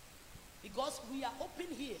 Because we are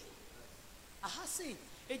open here. Aha say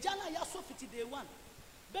ejana ya so fiti day 1.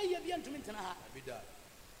 Be ye bi antumi ntena ha. Be that.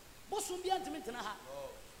 Bosum bi antumi ntena ha.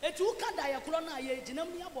 Eti uka da ya kro na ye ginam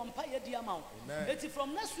ni abompa ye di ama wo. Eti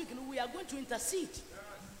from next week we are going to intercede.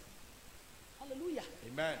 Hallelujah.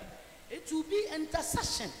 Amen. It will be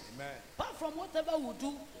intercession. Amen. Apart from whatever we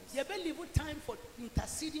do, you will leave time for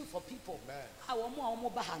interceding for people. Amen.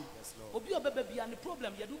 Yes, Lord.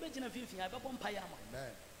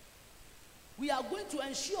 Amen. We are going to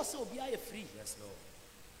ensure so we are free. Yes, Lord.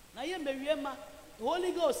 Now you may remember the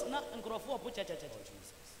Holy Ghost na nkrofo po cha. Jesus.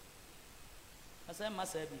 I say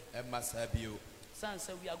must have you. Son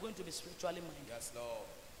say we are going to be spiritually minded. Yes, Lord.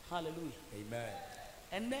 Hallelujah. Amen.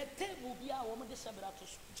 And that table be our woman de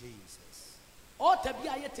shabratos. Jesus. All to be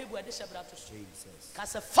a table at the shabratos. Jesus.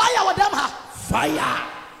 Cause a fire with them Fire.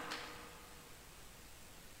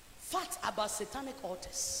 Facts about satanic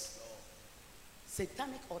altars.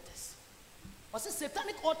 Satanic altars. But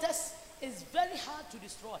satanic altars is very hard to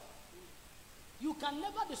destroy. You can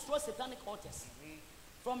never destroy satanic altars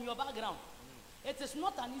from your background. It is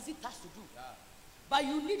not an easy task to do. But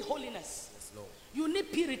you need holiness. Yes, Lord. You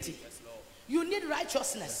need purity. Yes, Lord. You need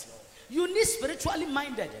righteousness. Yes, you need spiritually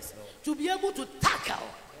minded yes, to be able to tackle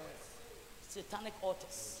satanic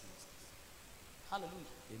altars.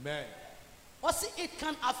 Hallelujah. Amen. Or see, it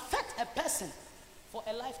can affect a person for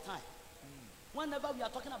a lifetime. Whenever we are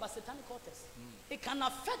talking about satanic altars, it can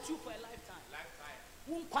affect you for a lifetime.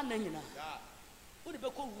 Lifetime. What do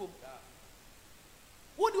you call room?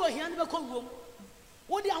 What do you hear in the room?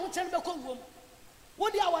 What do you want to room?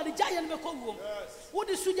 What do you want to giant in the room? What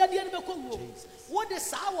is Sujadi in the room? What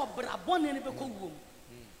is our Brabon in the room?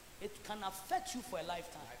 It can affect you for a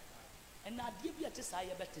lifetime. And I give you a desire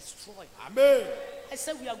to destroy. Amen. I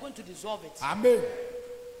said we are going to dissolve it. Amen.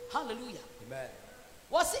 Hallelujah. Amen.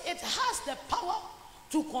 Well, see, it has the power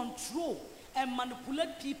to control and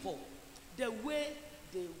manipulate people the way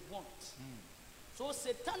they want. So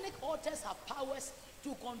satanic altars have powers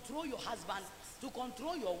to control your husband, to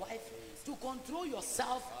control your wife, to control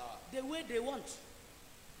yourself the way they want.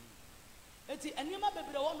 Eti enima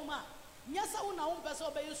bebre wonu ma nyasa wo na wo mpese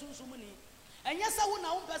obeye sunsumuni enyasa wo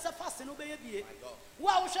na wo mpese fast no beye bie wo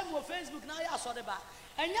a wo hwe mo Facebook na ya asode ba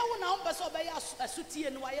enya wo na wo mpese obeye asutie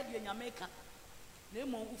no aye de nyame ka na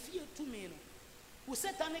emo ufie tumi no wo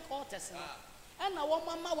satanic altars no And a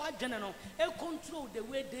woman, my general, control the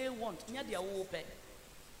way they want. Near their open.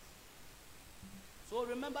 So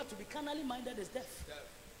remember, to be carnally minded is death.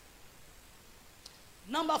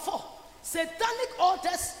 Number 4, satanic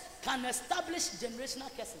altars can establish generational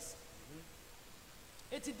curses.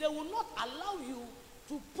 They will not allow you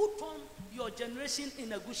to put on your generation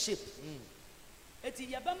in a good shape.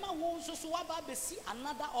 Yabama will so see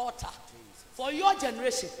another altar for your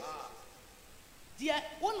generation. Dear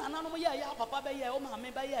one another ya papa be ya o ma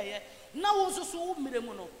me be ya na wo so so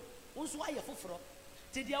miremu no wo so aye foforo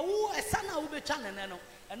te dia wo esa na wo be twa nene no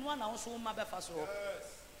eno na wo so ma be fa so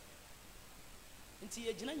nti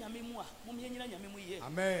ye gina nyame mu a mum ye nyina nyame mu ye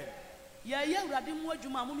Amen. Ye urade mu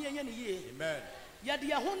adwuma mum ye nya ne ye Amen. ye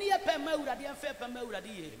de ho ne ye pe ma urade en fe pe ma urade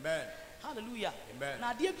ye Amen. Hallelujah. Amen.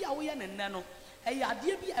 Na de bi a wo ye nene no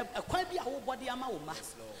ade bi ekwan bi a wo bode ama wo ma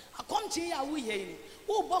akomchi ya wo ye ni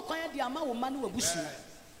wo bo kwan de ama wo ma no wabusu.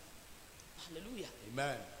 Hallelujah.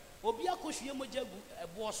 Amen. Obi akohwie moja gu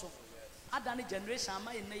ebo so adane generation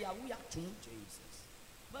ama ye na ya wo ya tum Jesus.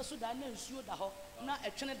 baso da na nsuo da ho na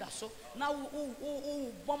etwene da so na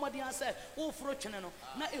wo bomodi an se wo foro twene no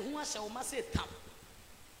na ehu ahye wo ma se tam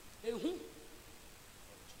ehu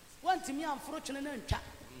wantimi am foro twene na ntwa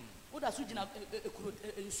wo da so gina ekuro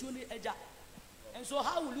nsuo ni eja. And so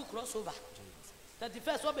how will you cross over?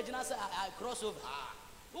 31st what be gina say I cross over.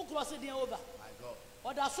 Who cross it over? My God.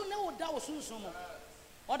 Oda so ne wo da wo sunsun mo.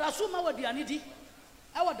 Oda so ma waduane di.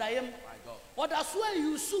 E woda yem. My God. Oda so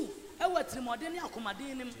ayusu e watrimode ne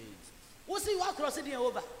akomade nim. Wo see you cross it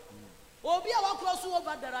over. Obi a wa cross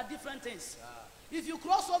over, there are different things. If you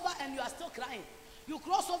cross over and you are still crying, you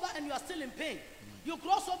cross over and you are still in pain. You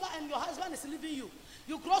cross over and your husband is leaving you.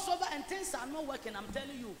 You cross over and things are not working. I'm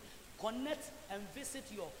telling you, connect and visit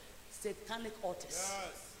your satanic altars.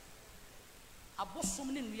 Yes.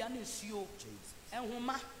 Abosom ne nua ne nsuo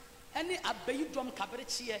enhoma ene abayi dom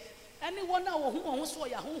kabereche anyone a wo ho so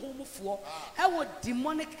ya honhomfo e wo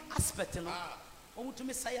demonic aspect no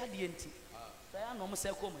omutumi saya de enti saya no mo se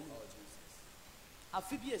ko mani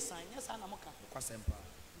afi bi esan nya sa na mo ka Kwasempa.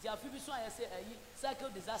 di afi bi so ayese ayi cycle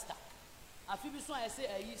disaster afi bi so ayese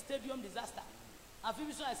ayi stadium disaster afi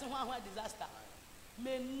bi so ayese ho disaster.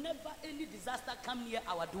 May never any disaster come near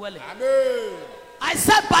our dwelling. Amen. I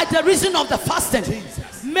said by the reason of the fasting,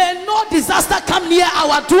 Jesus. may no disaster come near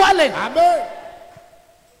our dwelling. Amen.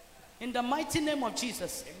 In the mighty name of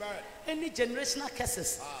Jesus, Amen. any generational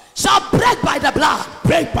curses shall break by the blood.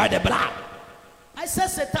 Break by the blood. I said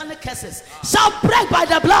satanic curses shall break by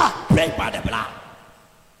the blood. Break by the blood.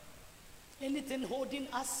 Anything holding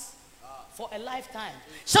us for a lifetime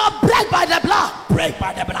shall break by the blood. Break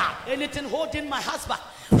by the blood. Anything holding my husband,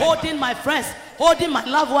 holding my friends, holding my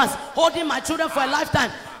loved ones, holding my children for a lifetime,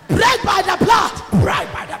 break by the blood.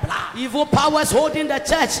 Break by the blood. Evil powers holding the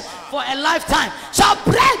church for a lifetime shall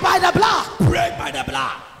break by the blood. Break by the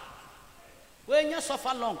blood. When you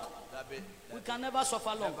suffer long, we can never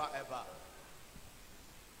suffer long. Never ever.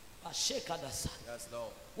 Yes,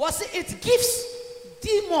 Lord. Was it gives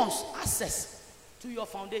demons access to your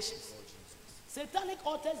foundations. Satanic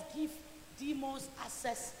altars give demons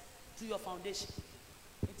access to your foundation.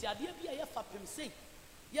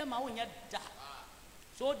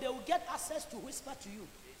 So they will get access to whisper to you.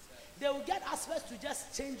 They will get access to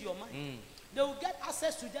just change your mind. They will get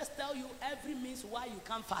access to just tell you every means why you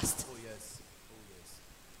can't fast. Oh yes. Oh yes.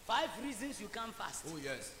 5 reasons you can't fast. Oh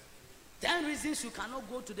yes. 10 reasons you cannot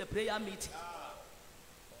go to the prayer meeting.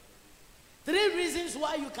 3 reasons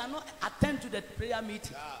why you cannot attend to the prayer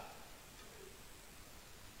meeting.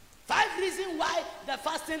 5 reasons why the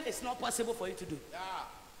fasting is not possible for you to do.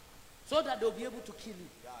 So that they'll be able to kill you.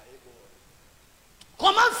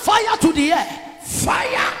 Command fire to the air.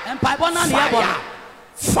 Fire. And fire.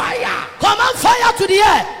 Fire. Command fire to the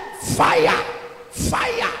air. Fire.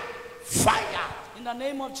 Fire. Fire. In the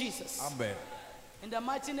name of Jesus. Amen. In the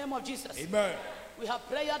mighty name of Jesus. Amen. We have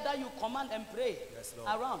prayer that you command and pray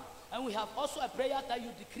around. And we have also a prayer that you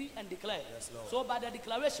decree and declare. Yes, Lord. So by the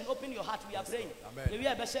declaration, open your heart. We are praying. Amen. We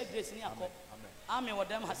are grace. Amen. What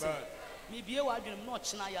them has me be a word not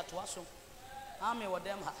china ya to us. Amen. What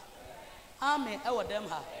them ha. Amen. What them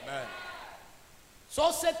ha. Amen. So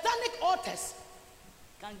satanic altars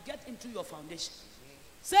can get into your foundation.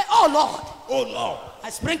 Say, oh Lord. Oh Lord.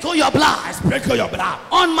 I sprinkle your blood. I sprinkle your blood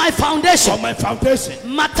On my foundation. on my foundation.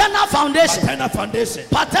 Maternal foundation. Maternal foundation.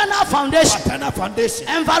 Paternal foundation. Paternal foundation.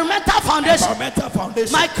 Environmental foundation. Environmental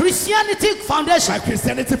foundation. My Christianity foundation. My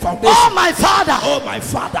Christianity foundation. Oh my Father. Oh my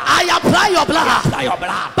Father. I apply your blood. Apply by your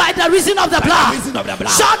blood. By the reason of the By the blood. reason of the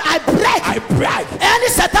blood. Shout, I break. I break Any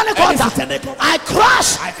satanic any altar. satanic altar. I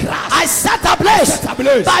crush. I crush. I set ablaze. set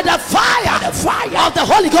ablaze By the fire. by the fire Of the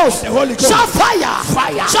Holy Ghost. the Holy Ghost. Shout fire.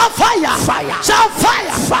 Fire. Shout fire. Fire. Shout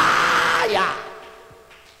fire. fire.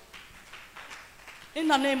 In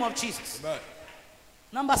the name of Jesus. Amen.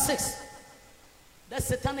 Number 6. The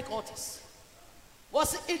satanic altars.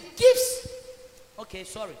 Was it gives. Okay,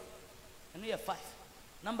 sorry. And we have 5.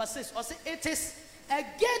 Number 6. Was it is a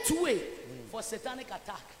gateway for satanic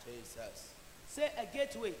attack. Jesus. Say a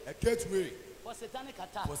gateway A gateway for satanic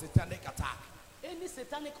attack. for satanic attack. Any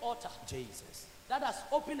satanic altar Jesus. that has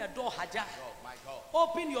opened a door, Haja. Oh my God.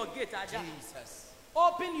 Open your gate, Haja. Jesus.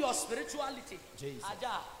 Open your spirituality, Jesus.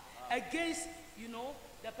 Haja, against,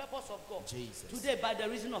 the purpose of God. Jesus. Today, by the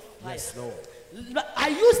reason of fire. Yes, Lord. I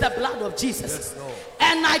use the blood of Jesus. Yes, Lord.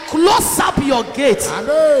 And I close up your gate.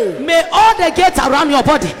 Amen. May all the gates around your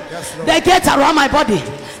body, Yes, Lord. the gate around my body,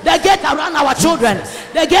 the gate around our children,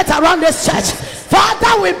 the gate around this church,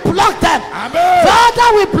 Father, we block them. Amen.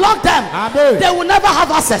 Father, we block them. Amen. They will never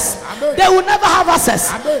have access. Amen. They will never have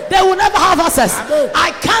access. Amen. They will never have access. Amen.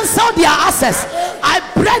 I cancel their access. Amen. I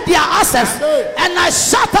break their access. Amen. And I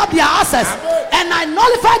shut up their access. Amen. And I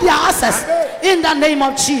nullify their access. Amen. In the name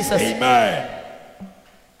of Jesus. Amen.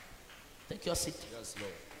 Take your seat. Yes,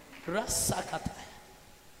 Lord. Rasakata.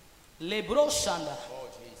 Lebro Shanda. Oh,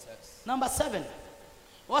 Jesus. Number 7.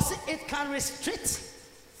 Was it can restrict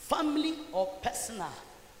family or personal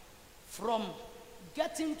from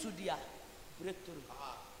getting to their breakthrough.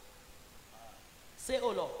 Say,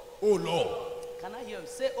 oh Lord. Oh, Lord. Can I hear you?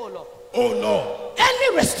 Say, oh Lord. Oh, Lord.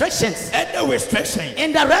 Any restrictions Any restriction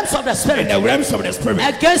in the realms of the in spirit the realms of the spirit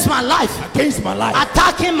against my life, against my life,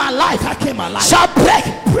 attacking my life, attacking my life, shall break,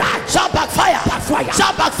 shall backfire, Backfire.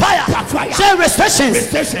 shall backfire, Backfire. say restrictions,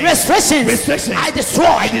 Restrictions. Restrictions. I destroy,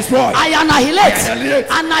 I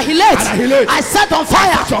annihilate, Annihilate. I set on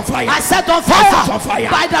fire, I set on fire. I set on I set on fire,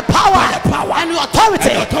 fire. by the power, By the power and the authority,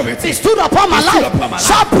 and the authority bestowed upon my bestowed life, upon my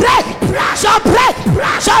shall break, shall break,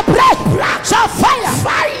 shall break, shall fire,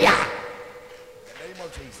 fire. In the name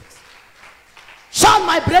of Jesus. shall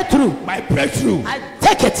my breakthrough. My breakthrough. I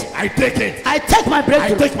take it. I take it. I take my I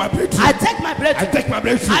breakthrough. take my breakthrough. I take my I breakthrough. take my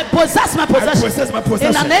breakthrough. I possess my I possession. possess my In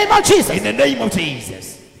possession. the name of Jesus. In the name of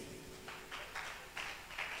Jesus.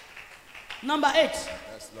 Number 8.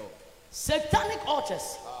 Yes, Lord. Satanic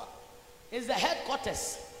altars is the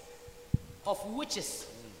headquarters of witches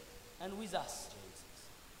and wizards.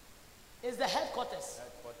 Is the headquarters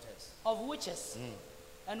of witches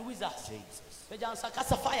and wizards.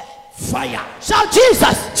 Fire. Fire. Shout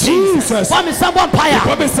Jesus. Jesus. For me, someone fire.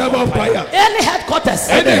 Promise of fire. Any headquarters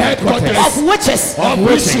Any headquarters of witches of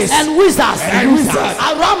witches and wizards and wizards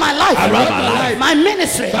around my life, around my life, my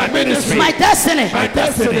ministry, my ministry, my destiny, my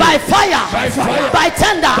destiny, by fire, by fire, by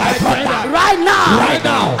tender, by thunder, right now, right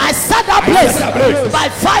now, I set that place set ablaze, by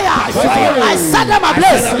fire, fire, I set them I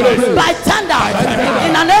ablaze set ablaze, by thunder, thunder,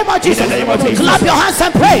 in the name of Jesus. name of Jesus. Clap your hands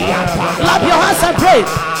and pray. Clap your hands and pray.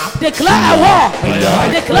 Declare a war.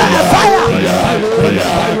 Declare a fire.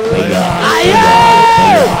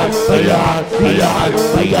 Aye.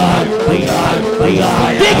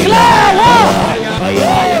 Declare a war.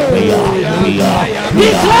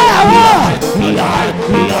 Declare a war.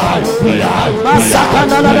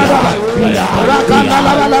 Masakanda la la la. Rakanda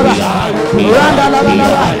la la la. Randa la la la.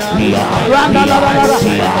 Randa la la la.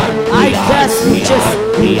 I curse witches.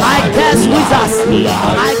 I curse wizards.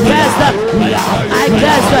 I curse them. I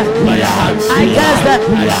curse them. I curse them.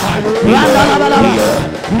 Randa la la la.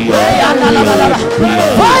 Randa la la la.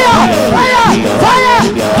 Fire! Fire! Fire!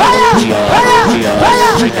 Fire! Fire!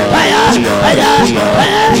 Fire! Fire!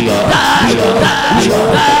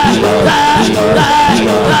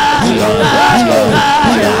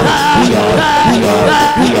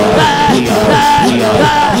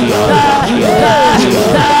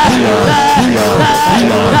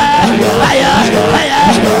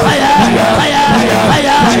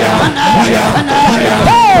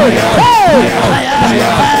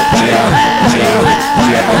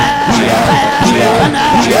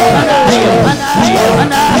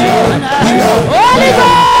 Holy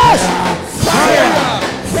Ghost!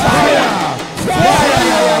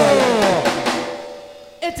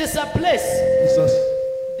 It is a place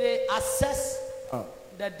they assess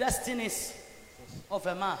the destinies of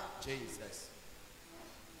a man. Jesus.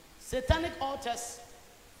 Satanic altars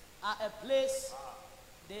are a place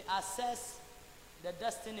they assess the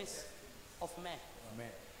destinies of men. Amen.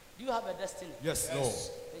 Do you have a destiny? Yes, Lord.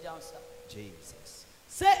 Jesus.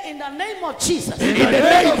 Say in the name of Jesus. In the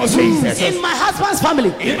name of Jesus. In my husband's family.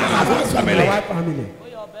 In my husband's family. Oh,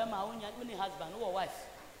 your husband or wife.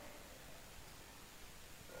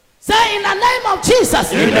 Say in the name of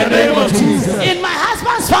Jesus. In the name of Jesus. In my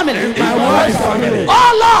husband's family. In my wife's family.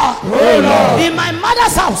 Oh Lord. Oh Lord. In my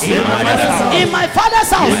mother's house. In my mother's house. In my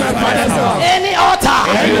father's house. In my father's house. Any altar.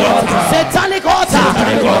 Any altar. Satanic altar.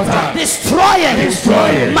 Satanic altar. Destroying.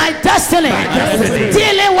 Destroying. My destiny. destiny.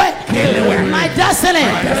 Dealing with. My destiny.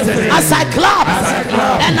 As I clap.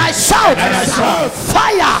 And I shout.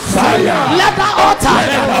 Fire. Fire. Let that altar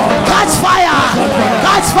catch fire.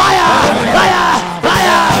 Catch fire. Fire.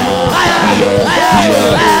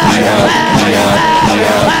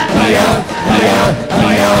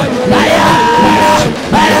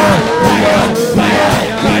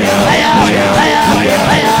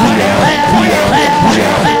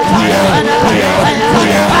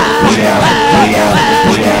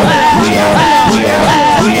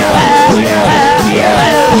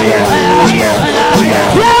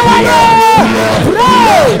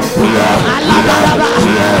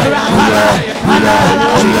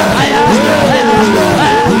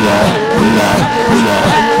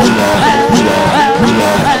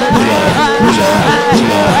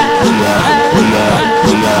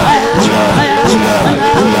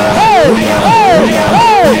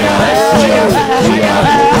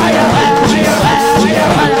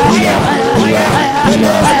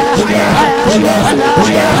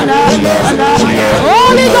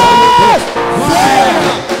 Holy Ghost!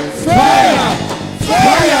 Fire!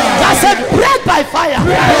 I said bread by fire.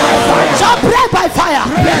 Shout bread by fire.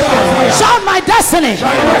 Shout my destiny.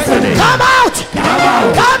 Come out.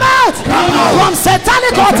 Come out from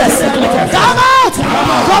satanic waters. Come out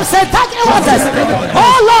from satanic waters.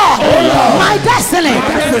 Oh Lord, my destiny.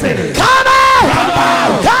 Come out.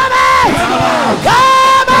 Come out.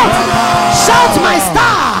 Come out. Shout my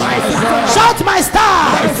star. Shout my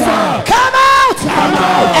star. Come out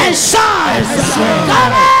and shine.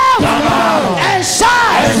 Come out and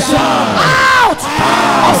shine out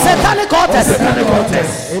of satanic altars.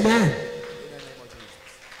 Amen.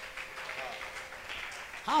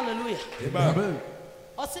 Hallelujah. Amen.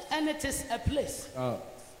 Also, and it is a place.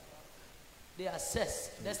 They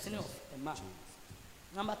assess destiny of a man.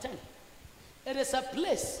 Number 10. It is a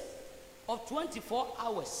place of 24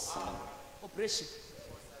 hours operation.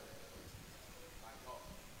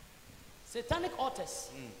 Satanic altars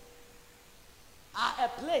are a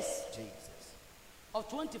place of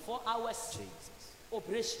 24 hours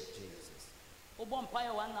operation. Oh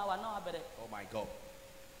my God.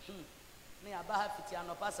 Me abaha fiti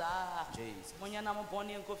anopasa. Jesus. Munya na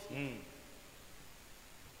mponi enkofi.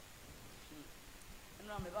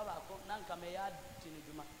 Eno me baba ko nanka me ya tini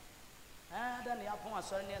duma. Ada ne yapon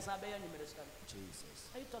asore ne san be ya nyumere ska. Jesus.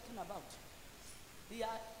 What are you talking about? They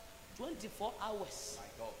are 24 hours My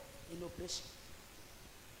God. in operation.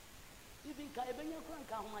 Even ka ebenya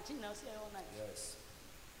kranka homachi na say all night. Yes.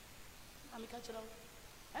 Ami ka chira.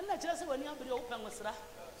 En na chira se wani abere open wasra.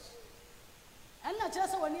 En na chira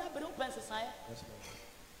se wani abere open sesaya.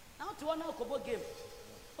 Now to one akobo game.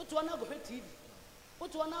 O to one go TV. O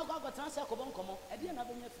to one go transfer akobo nkomo. E dey na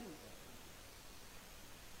benya free.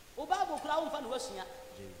 O Bible kura wo fa na wasua.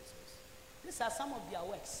 Jesus. These are some of their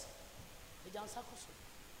works. The Jansakoso.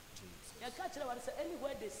 You catch it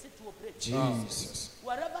anywhere they sit to operate. Jesus.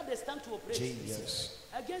 Wherever they stand to operate. Jesus.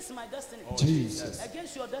 Against my destiny. Jesus.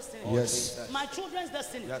 Against your destiny. Yes. My children's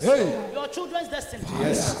destiny. Yes. Hey. Your children's destiny.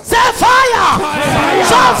 Yes. Say fire! Fire!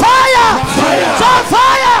 Shout fire! Fire! Shout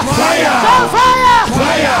fire! Fire! Shout fire!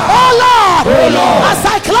 Fire! Oh Lord! Oh Lord! As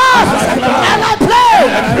I clap and I play,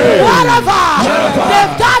 wherever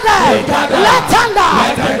they've gathered, let thunder,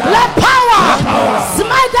 let power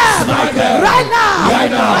smite them right now.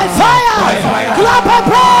 By fire! Clap and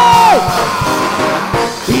pray!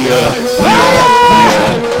 Fire!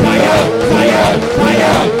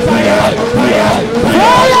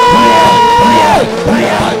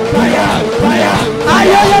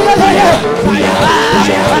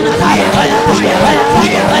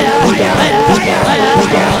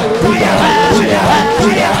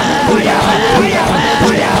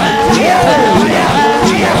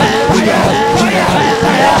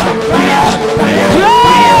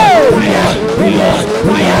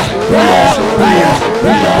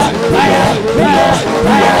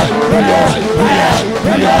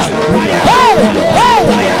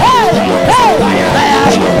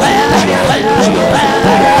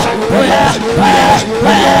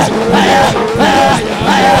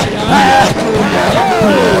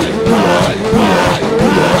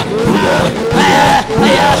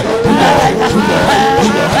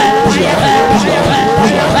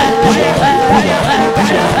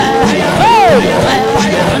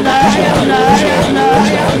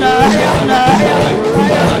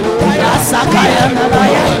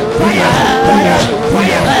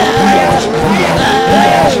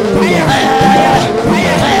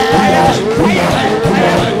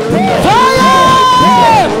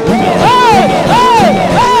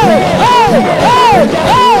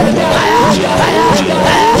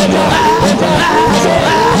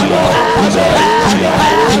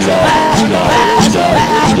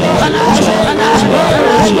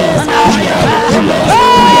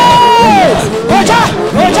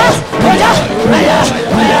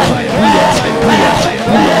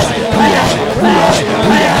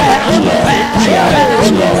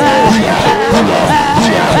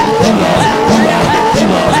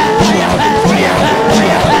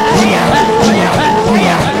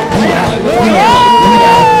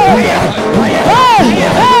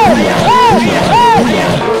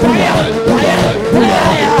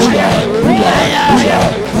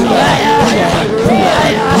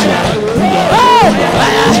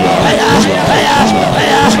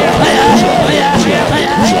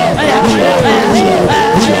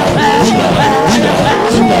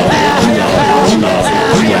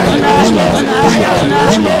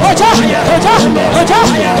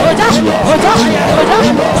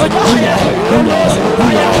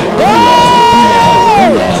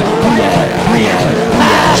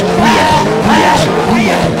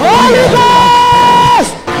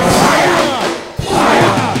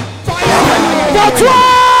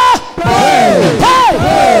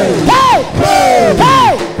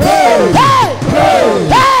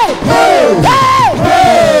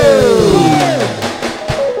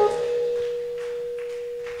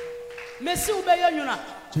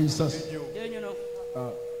 Jesus. You know.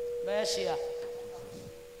 Beshia.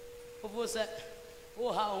 Opo se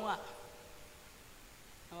o ha ho a.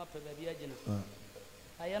 Na wa pe baby agina.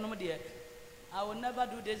 Ayanom de I will never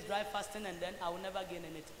do this dry fasting and then I will never gain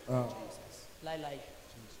anything. Jesus. Lie.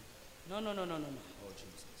 No. Oh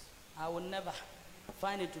Jesus. I will never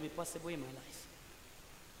find it to be possible in my life.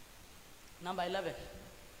 Number 11.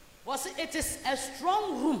 It is a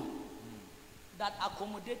strong room that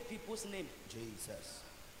accommodates people's name. Jesus.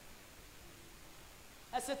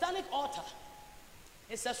 A satanic altar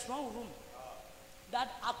is a strong room that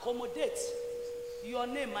accommodates your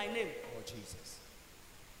name, my name. Oh Jesus.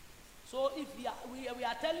 So if we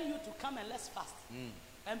are telling you to come and let's fast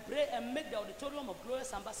and pray and make the auditorium of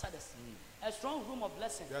glorious ambassadors a strong room of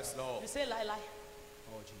blessing. Yes, Lord. You say lie.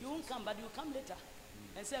 Oh Jesus. You won't come, but you come later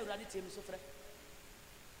and say reality.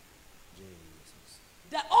 Jesus.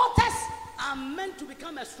 The altars are meant to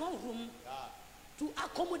become a strong room to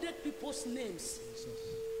accommodate people's names.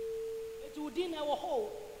 It would in our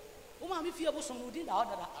whole. If you have some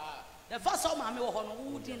the first time I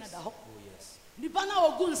would in at the home. Nipana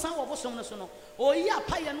ogun san wo bosom no so no o yi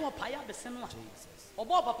apaya no opaya bese no a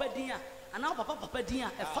obo papa din a ana papa din a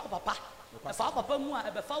e fa papa mu a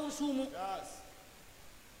e be fa unsu mu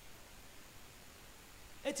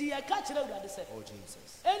eti ya ka kire urade se Oh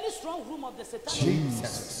Jesus. any strong room of the satanic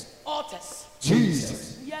Jesus. altars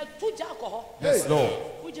Jesus. ya tuja ko Yes, Lord.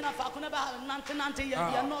 ujina fa ko na ba nante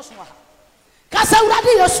ya no so ha kasa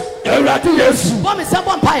urade yesu Ewurade Yesu. bo me se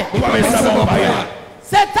bo mpaye Wa me sa bo baya.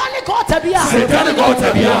 satanic altar bia Satanic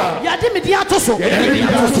altar bia. ya de me dia to so Yedi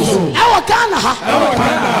bi ato so. ewo Ghana ha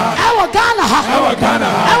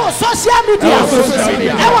ewo social media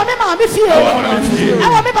ewo me mama fie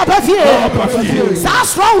ewo me papa fie sa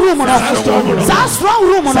strong room no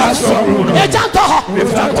ejanto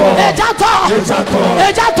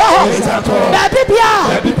baby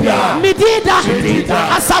bia medida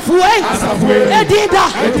asafuwe edida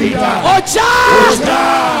oja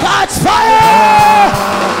catch fire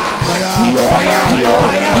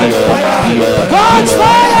catch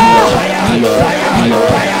fire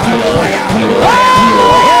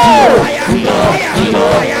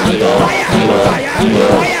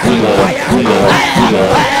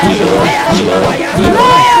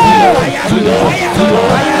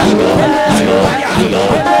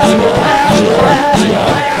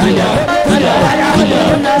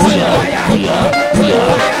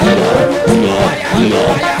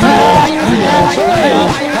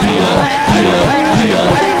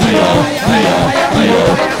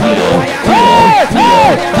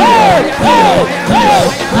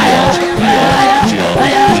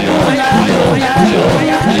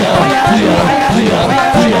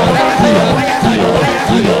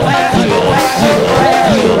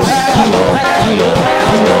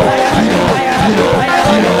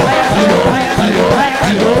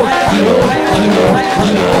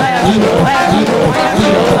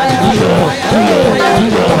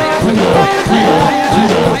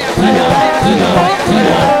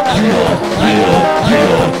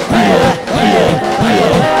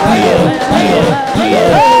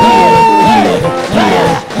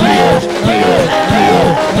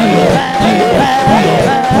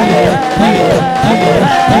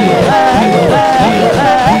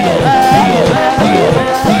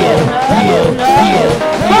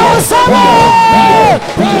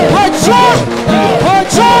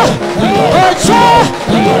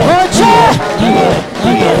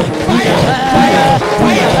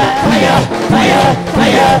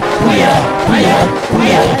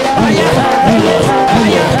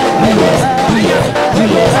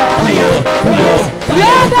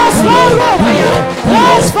Let us roll.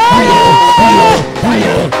 Let's fire.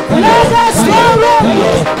 Let us roll.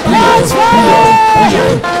 Let's fire.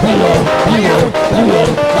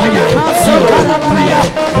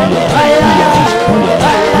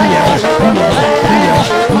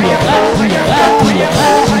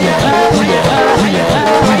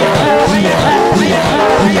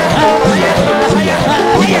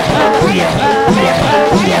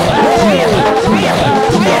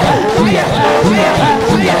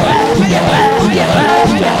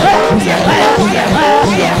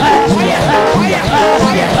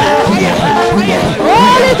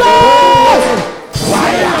 Holy Ghost!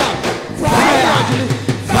 Fire!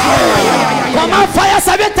 Come on, fire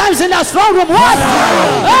 7 times in the strong room. 1,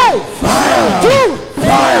 hey, 2,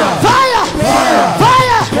 fire! Fire!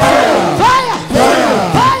 Fire! Fire!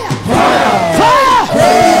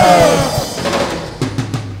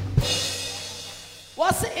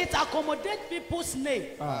 What's it? Accommodate people's name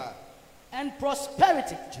and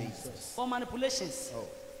prosperity for manipulations.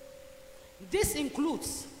 This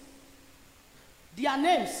includes their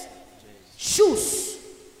names, shoes,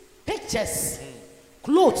 pictures,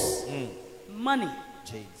 clothes, money,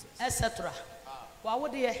 etc. Why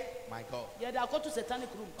would they? My God. Yeah, they are called to satanic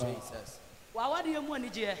room. Jesus. Why would you money?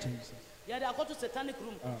 Yeah, they are called to satanic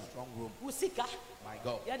room. Strong room. Usika. My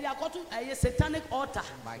God. Yeah, they are called to a satanic altar.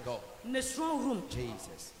 My God. In the strong room.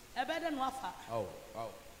 Jesus. A better than wafa. Oh.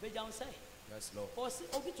 Bejan say. Yes, Lord.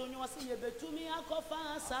 Obi to you say you betumi akofa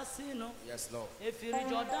assassino. Yes, Lord. If you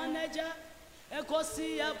Jordan Eja,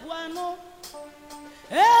 Ekosi Apuano,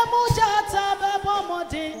 Emujata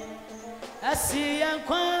Babomodi, Esi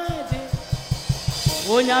Yankwadi,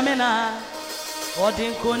 Unyamina,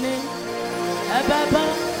 Odinkuni, Ebaba,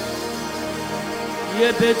 Ye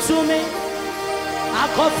betumi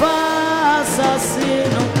akofa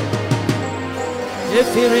assassino.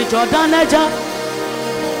 If you Jordan Eja,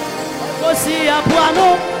 Ekosi Apuano,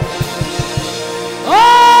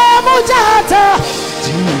 oh Mujata,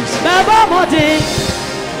 Baba Modi,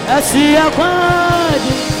 Esi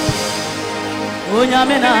Akwadi,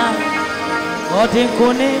 Unyamina,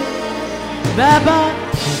 Odinkuni, Baba,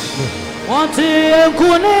 Wanti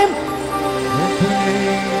Nkuni,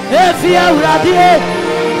 Efia Radie,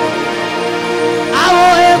 Awo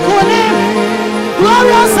Nkuni,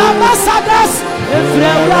 glorious ambassadors,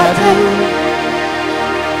 Efia Radie,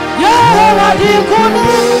 Yehovah Nkuni.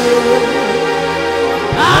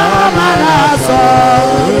 Amanaso,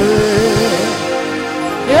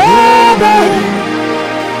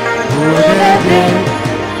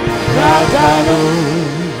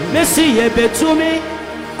 Messi betumi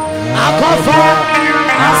akofa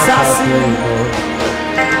assassin.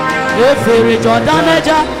 Efiri Jordan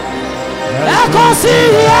Eja, Ekosi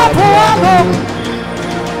Apuano,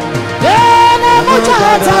 Ene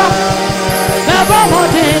Mujata,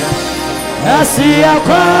 Nebomodi, Esi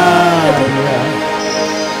Akwadi.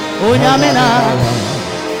 Unyamina,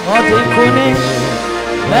 Odinkuni,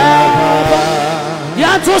 Baba,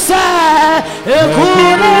 Yantu say,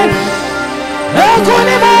 Ekuni,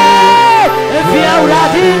 Efia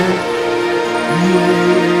Uradi,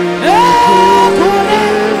 Ekuni,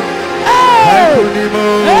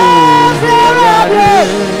 Efia Uradi,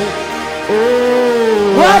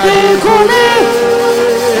 Odinkuni,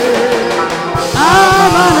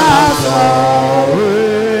 Amanaso.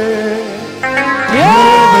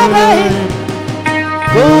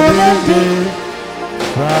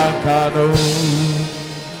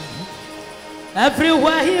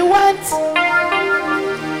 Everywhere he went,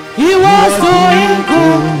 he was doing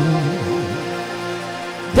good.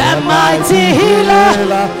 The mighty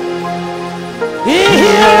healer, he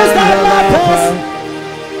heals the lepers.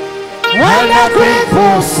 When the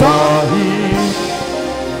cripple saw him,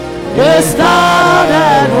 they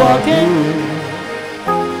started walking.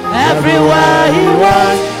 Everywhere he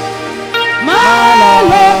went, my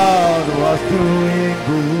Lord was doing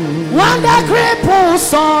good. When the cripple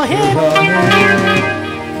saw him,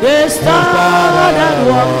 they started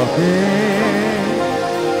walking.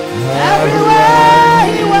 Everywhere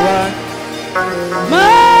he went,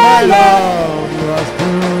 my Lord was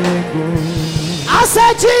doing good. I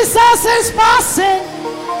said Jesus is passing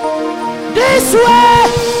this way.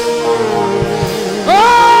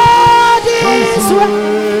 Oh, this way.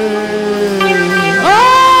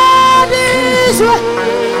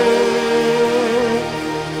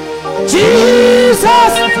 Jesus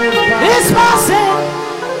is passing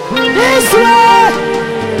this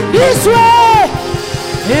way,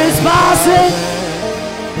 he's passing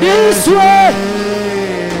this way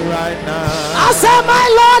right now. I said, my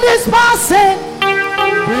Lord is passing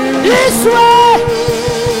this way.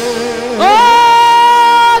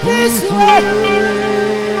 Oh, this way.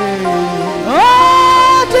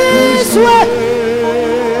 Oh, this way.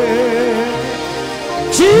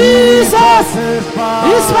 Jesus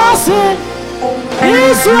is passing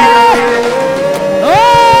this way. Oh,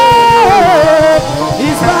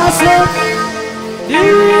 he's passing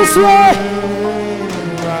this way.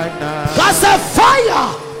 God's a fire.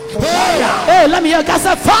 Hey, let me hear God's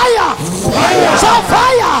a fire. Shout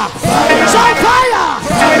fire. Shout fire.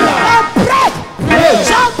 And break.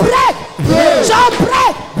 Shout break. Shout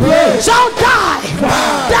break. Shout die.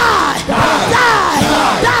 Die. Die.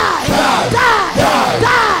 Die. Die.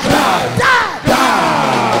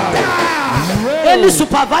 Any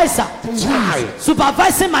supervisor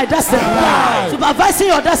supervising my destiny, supervising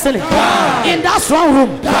your destiny in that strong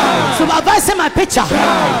room, supervising my picture,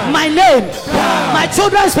 my name, my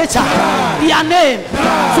children's picture, their name,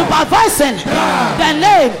 supervising the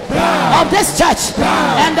name of this church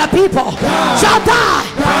and the people shall die,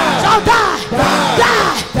 shall die,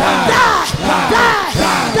 die, die, die,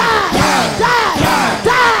 die, die,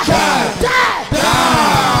 die, die.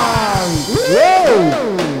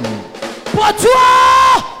 But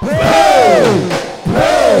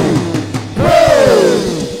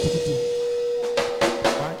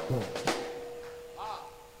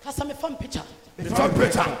Kasame fan picture. Fan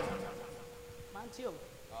picture. Mantio.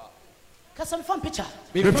 Kasame fan picture.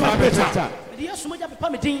 Fan picture. Me Yesu moja pepa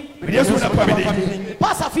me din. Me Yesu na pa me din.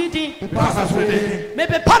 Pass afidin. Pass afidin. Me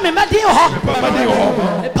pepa me medin ho. Pepa me din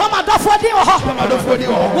ho. Me pa ma dofo din ho. Ma dofo din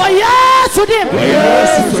ho. Wo Yesu din. Wo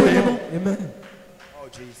Yesu din. Amen. Oh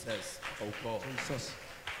Jesus. Oh God. Jesus.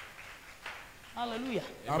 Hallelujah.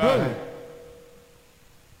 Amen.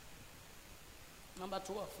 Number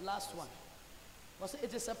 12, last one.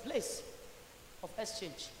 It is a place of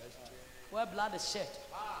exchange where blood is shed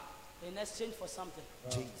in exchange for something.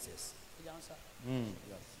 Jesus.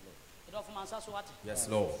 Yes,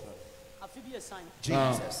 Lord. Jesus.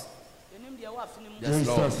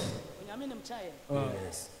 Yes, Lord.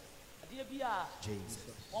 Yes.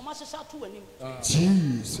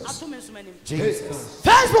 Jesus. Jesus.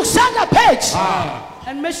 Facebook, send a page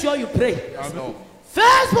and make sure you pray. Yes, Lord.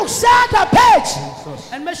 Facebook, send a page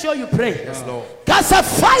and make sure you pray. Yes, Lord. God's a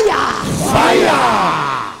fire.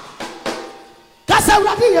 Fire. God's a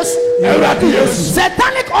radius.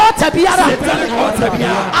 Satanic altar biara.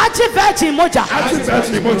 Aji virgin moja.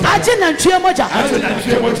 Aji nantwie moja.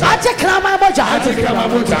 Aji krama moja.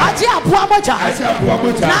 Aji apua moja.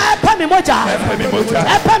 Na epe mi moja.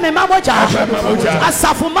 Epe mi ma moja.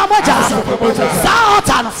 Asafu ma moja. Sa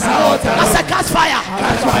altar no. As a catch fire.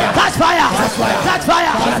 Catch fire. Catch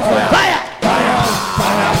fire. Fire.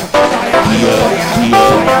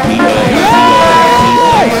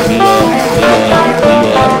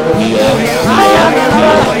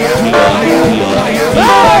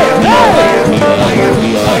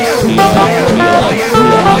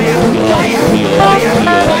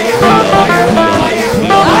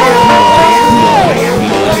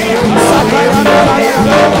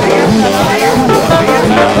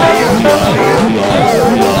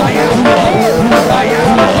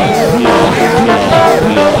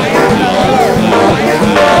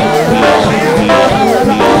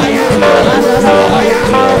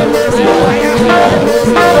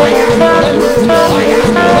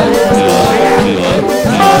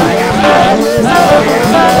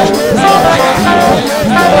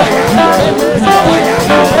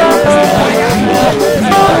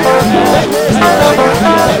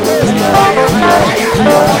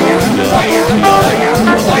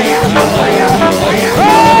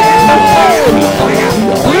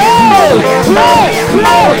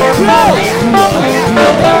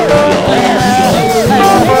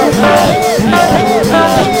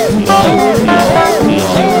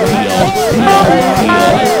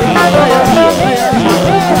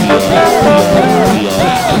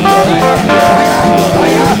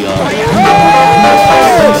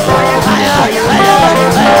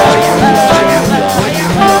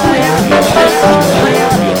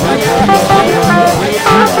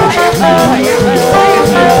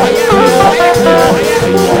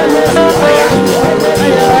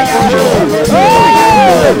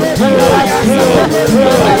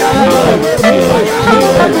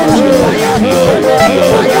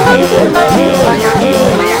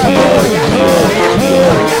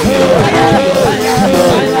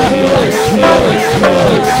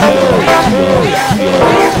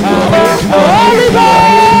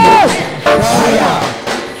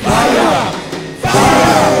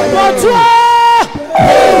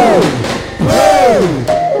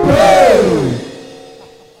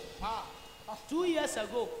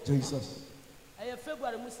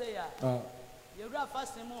 Yewura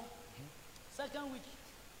fasting mo. Second week.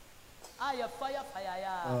 Fire.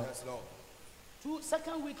 Yes, Lord.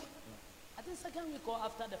 Second week. I think second week or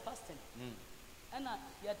after the fasting. And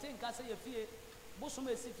you think I say you feel bosom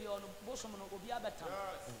is if you bosom no obi abeta.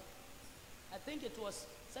 I think it was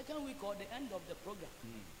second week or the end of the program.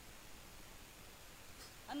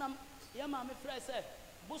 And my friend said,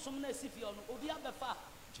 bosom is if you obi abefa.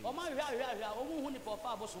 O ma hwa o mu hu ni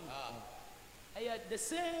pofa bosom. The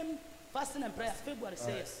same fasting and prayer February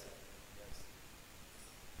says.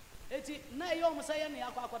 Eti na ye o mo say na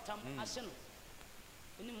yakwatam ahye no.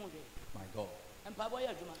 Eni mu hwe. My God. And Papa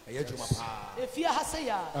Yajuma. Yajuma pa. If you have say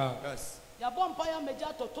ya. Yes. Ya bomb fire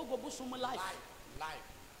meja to Togo busum life.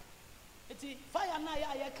 Eti fire na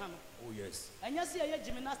ya kan. Oh yes. Anya say ya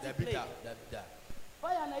gymnastic play.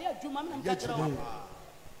 Fire na ya juma me nka kire wa.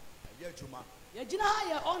 Ya juma. Ya gina ha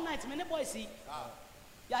ya all night me ne boys yi.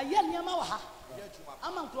 Ya ye niam wa ha. Ya juma.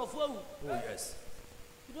 Ama nkrofo awu. Oh yes.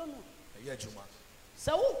 You don't know. Ya juma.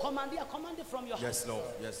 So who command from your heart? Yes, Lord.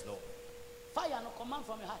 Yes, Lord. Fire no command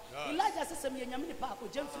from your heart. Elijah says me nyame ni pa ko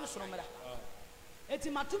jemfiri soromra. Eti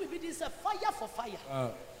matumi bi di say fire for fire.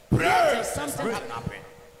 Pray till something happen.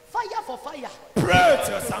 Fire for fire. Pray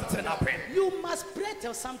till something happen. You must pray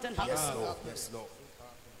till something happens. Yes, Lord. Yes, Lord.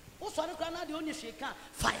 Osware kra na de onye hweka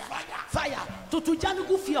fire tutu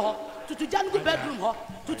janugu fie ho tutu janugu bedroom ho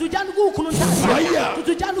tutu janugu ukunu nta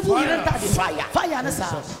tutu janugu yire nta fire na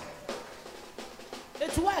sa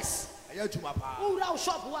it works. Who round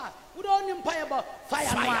shop wa? Who don't empire about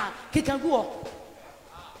fire? Kikangu.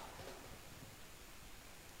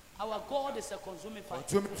 Our God is a consuming fire.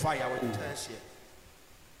 Consuming fire with intention.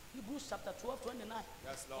 Hebrews chapter 12:29.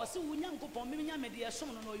 Yes, Lord. Wasi unyango po minya media som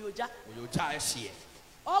no yoja. Yoja ehie.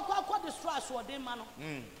 Okwa destroy so dem ma no.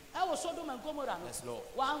 I was Sodom and Gomorrah. Yes, Lord.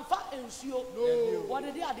 Wamfa ensuo. No. What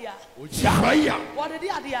did they adia? Fire. What did they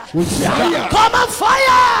adia? Fire. Come on,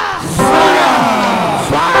 fire!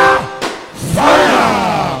 Fire.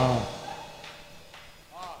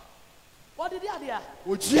 What did they adia?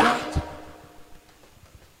 Fire.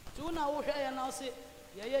 So now we hear now say,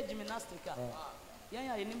 yeah, gymnastic.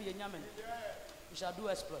 Yeah, we shall do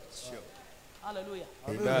exploits. Sure. Hallelujah.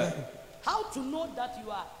 Amen. How to know that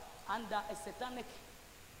you are under a satanic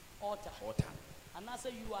altar? And I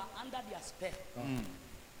say you are under their spell.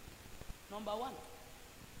 Number one,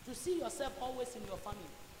 to see yourself always in your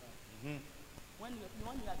family. When you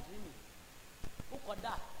are dreaming,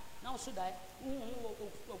 now should I?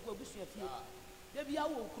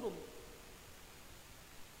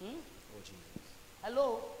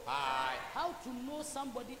 Hello. Hi. How to know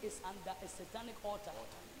somebody is under a satanic altar?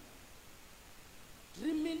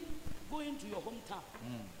 Dreaming, going to your hometown.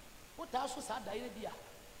 What else was that idea?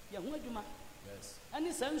 Yahujuma. Yes. And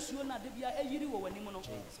it's unsure that they are a year or when you know.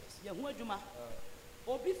 Yahujuma.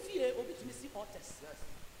 Obi fear, Obi to see altars. Yes.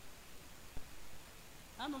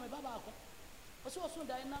 I know my Baba. Also,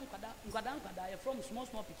 Nkada from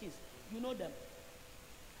small pickings. You know them.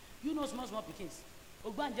 You know small pickings.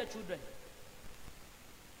 Ogbanja children.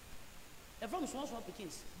 They're from small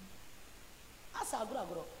pickings. Asa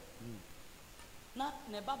agro. Na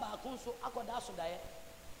ne baba akonso akoda so dae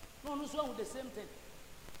no no so the same thing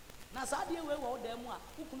na sa de we wo dem a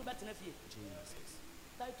ukunu betena fie Jesus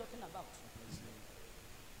what are you talking about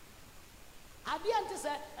ade ante se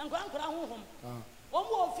enkwankora honhom o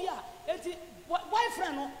mo ofie a enti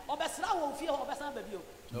boyfriend no obesra wo ofie ho obesra ba bi o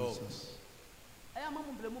Jesus aya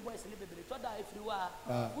mamu blemu boys ne bebere to da efiri wa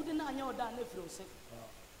wudi na anya oda na efiri ose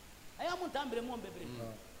aya mu tambre mu bebere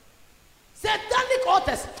satanic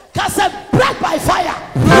altars can break by fire.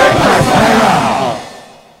 Break by fire.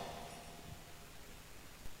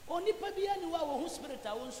 Only pabia ni wa wo spirit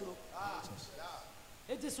a wonsuro.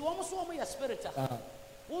 It is one so your spirit.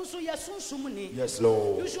 Also yasunsumu ni. Yes,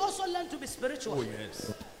 Lord. You should also learn to be spiritual. Oh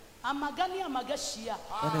yes. Amagani amagashia.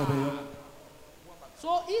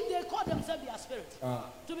 So if they call themselves their spirit,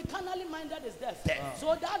 to be carnally minded is death.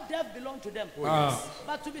 So that death belongs to them.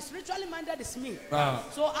 But to be spiritually minded is me.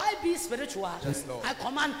 So I be spiritual. Yes, I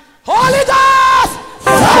command Holy Ghost!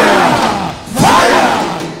 Fire!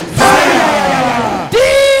 Fire! Fire!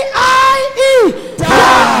 D-I-E!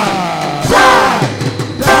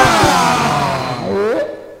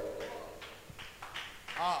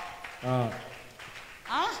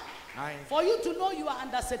 For you to know you are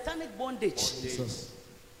under satanic bondage. Jesus.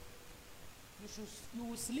 You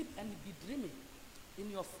will sleep and be dreaming in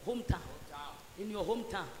your hometown. In your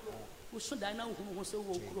hometown.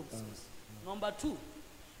 Number two,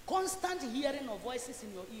 constant hearing of voices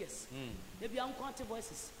in your ears. Maybe unquantified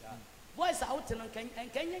voices. Voice out and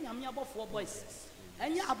can you above 4 voices?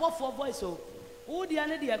 And you above 4 voices. Oh, the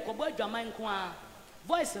other day, Kobo Jaman Kwa.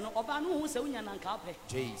 voice no oba no hu se unya na nka pe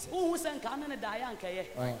Jesus. hu se nka ne da ya nka ye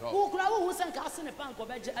hu kura hu se nka se ne pan ko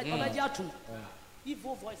beje atum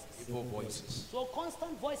evil voices. Evil voices. So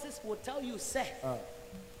constant voices will tell you, say,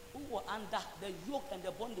 who were under the yoke and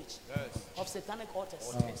the bondage of satanic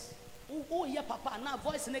altars. Oh, yeah, Papa. Now,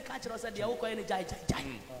 voice in the country said, "You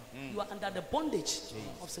are under the bondage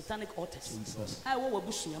of satanic altars." I will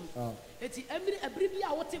bush him. It's every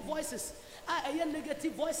what voices.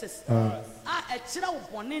 Negative voices. A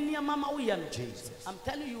child born in your mama. I'm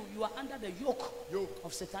telling you, you are under the yoke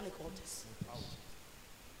of satanic altars.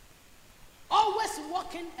 Always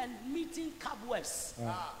walking and meeting cobwebs.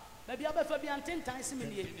 Maybe I be 10 times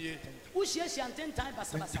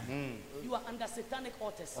you are under satanic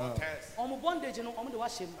altars. Bondage, you know,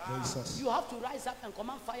 you have to rise up and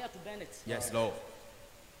command fire to burn it. Yes, Lord.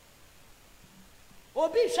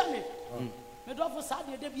 Obi shami. Me do for sad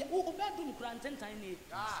dey be o bedroom kran 10 times.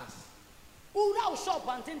 Who now shop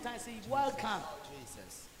and 10 times say welcome.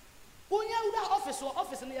 Jesus. Unya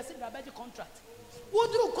office no yesi grabe contract. Who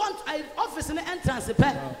do office in the entrance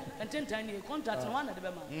and 10 times contract no one at the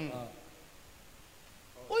bema.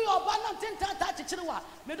 Who your banner 10 times touch chirewa.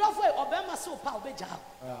 Me do for obema so pa obeja.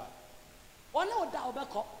 Ona oda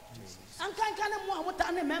obeko. Ankan mu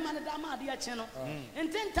amota ne mema ne da ma de ache no. En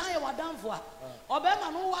 10 times wadanfo a.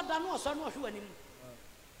 Obema no wada no so no hwe anim.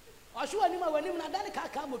 Oshu anim awanim na da ne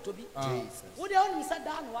kaka motobi. Jesus. Wo de onim sa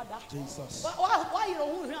da no wada. Jesus. Why you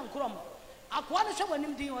hu hwe ankrom. Akwa no hwe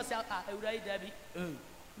wanim din wo se awurai da bi.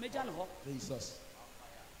 Meja no ho. Jesus.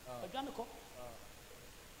 Odwa no ko.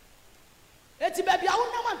 Eti baby a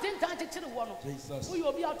wona man 10 times chire wo no. Jesus. Who you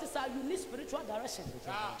obi out say you need spiritual direction.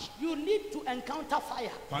 You need to encounter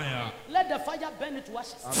fire. Fire. Let the fire burn it to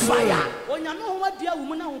ashes. Fire. Onyame ho wadua wo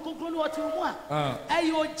mu na honkokro no wote mu a.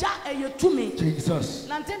 Eyoja eyetumi. Jesus.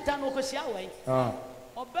 Na 10 times no ko hia we.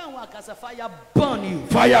 Oben wa kasa fire burn you.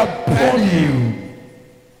 Fire burn you.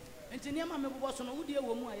 Enti niam me bobo so no wudie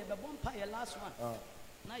wo mu a ye bebo mpa ye last one.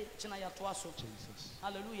 Na ye china ya to aso. Jesus.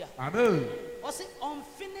 Hallelujah. Amen. What's it?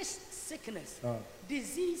 Unfinished sickness,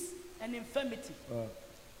 disease, and infirmity.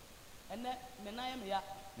 And then menayam ya.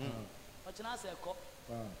 What you say? Ko.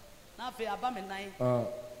 Na fe aba menay.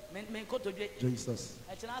 Men ko to Jesus.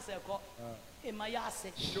 E china say ko. E maya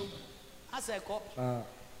ase. Ase ko.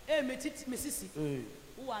 E metit mesisi.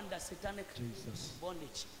 Who under satanic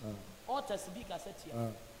bondage. Altars big asset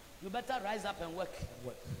here. You better rise up and work.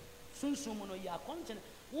 Soon no ya content.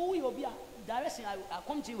 Who will be a direction I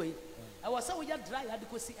come to way. I was so dry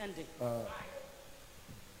adequacy ending.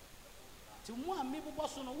 To more maybe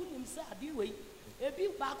boss on a woman say a deal way. A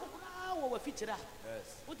big back or feature.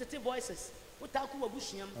 What the voices, what talk about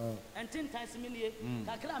Bushiam, and 10 times a minute,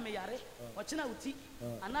 Kakla Mayare, or Chinauti,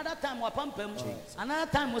 another time or Pumpem,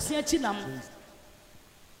 another time was St. Chinam.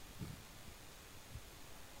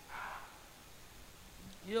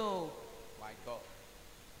 Yo, my God.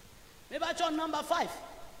 Maybe I chose number 5.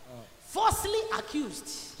 Falsely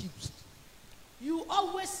accused.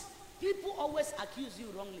 People always accuse you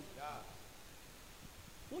wrongly.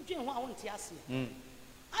 What do you want to ask you?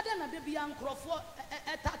 I don't know the young Crawford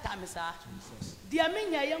at that time, sir. Dear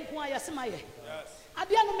Minya, young Kwaya Samaye. I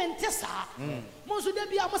didn't mean Tessa. Most of them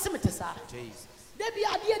be a Mosametessa. They be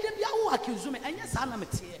a dear, they be who accuse me, and yes, I'm a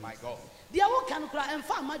tear. My God. The old can cry and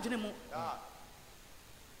find marginal.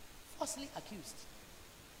 Falsely accused.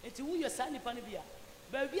 It's who your son Panibia.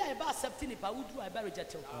 Baby, I buy accepting if I would do, I bury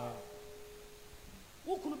jet.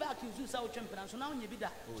 Who could back you so champion? So now you be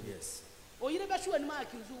that. Oh, yes. Or you never show and mark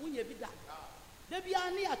you, who you be that. They be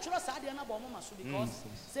only a trust idea about Mama because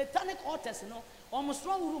satanic altars, you know, almost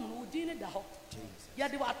strong room who did the hot. Yeah,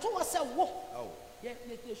 they were to us a whoa. Yeah,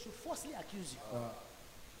 they should falsely accuse you.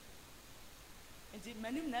 And the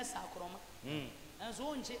many nest are chroma. And so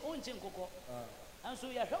on Coco. And so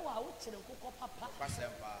you are watching Coco Papa.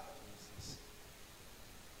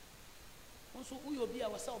 Also, we will be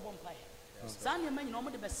our cell bonfire. Sanya man, you know,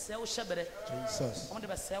 the best sell Shabere. Jesus. On the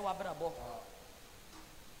best sell Abrabo.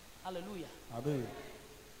 Hallelujah. Amen.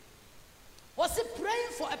 Was he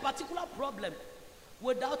praying for a particular problem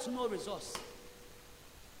without no resource?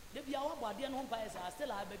 Maybe our body and umpires are still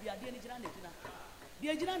alive, baby. I didn't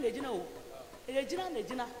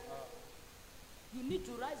you need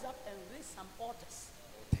to rise up and raise some altars.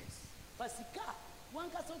 Pasika, one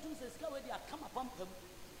castle says, where they are come upon them.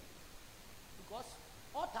 Because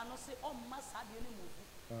altar not say, oh, must have any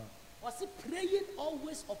move. Was he praying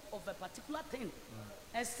always of a particular thing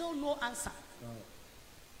and still no answer?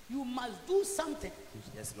 You must do something.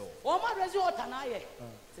 Yes, Lord. Oh, my result, and I,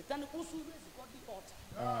 Satan also raise God the altar.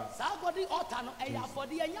 Sagodi altar no eya for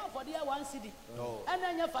the enya for the 1 cedi. No. And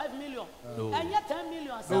enya 5 million. No. Enya 10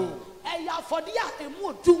 million. No. Eya for the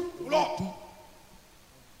emu do. Lord.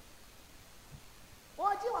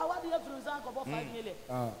 Oji wa wa the friends ko 5 million.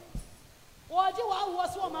 Oji wa wo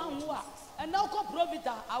so ma hu a. And now ko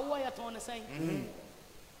provita awo ya ton sen.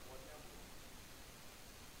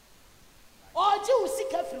 Oji wo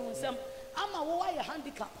sika firi unsam ama wo wa ya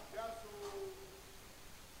handicap.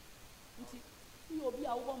 You be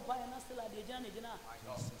a woman by an astral at the journey.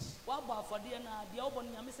 What about for the open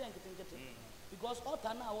Yamisen? Because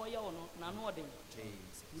altar now, or you know,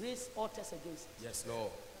 raise altars against. Yes,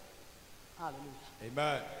 Lord. Hallelujah.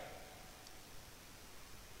 Amen.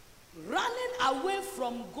 Running away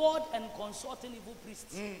from God and consulting evil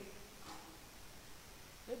priests.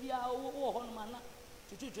 Maybe I will hold man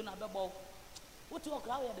to na bebo. What you are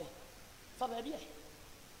crowded there? For baby.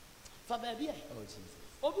 For baby. Oh, Jesus.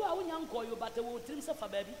 Obi a wunyam call you but wo trim se fa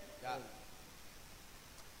baby. Yeah.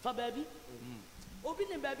 Fa baby. Obi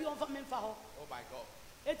ne baby on fa memfa ho. Oh my God.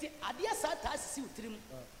 Eti ade sa ta sisi utrim.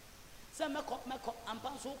 Se meko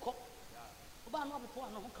ampa so ko. Oba no bepo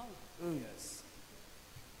ano ho kan. Yes.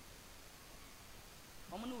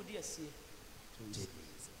 Omo no odi asie.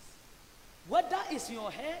 Whether it's in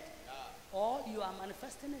your head or you are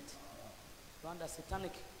manifesting it, you are under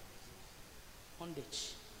satanic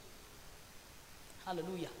bondage.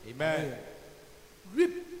 Hallelujah. Amen.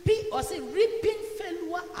 Repeat or say reaping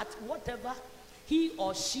failure at whatever he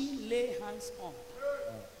or she lay hands on.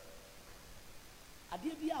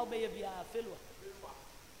 Ade bia obeye bia failure.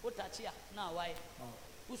 O tachia na why?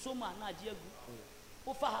 Usoma na agiegu.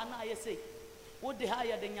 O fa ha na ayese. O de ha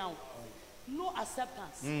ya de nyawo. No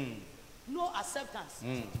acceptance. No acceptance.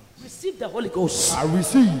 Receive the Holy Ghost. I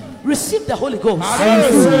receive. Receive the Holy Ghost. I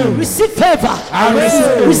receive. Receive favor. I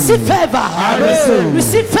receive. Receive favor. I receive.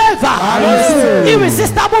 Receive favor. I receive.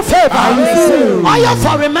 Irresistible favor. I receive. Oil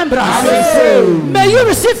for remembrance. I receive. May you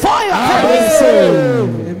receive fire. I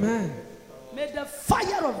receive. Amen. May the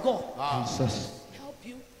fire of God Jesus. help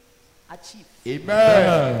you achieve.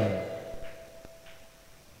 Amen.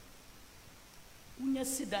 Unya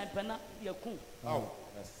sidan pena yakun. Oh.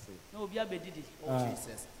 No obi abedidi.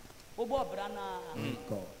 Jesus. Obo brana.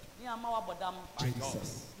 God. Ni ama wa bodam.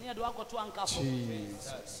 Jesus. Ni edo akoto ankafo.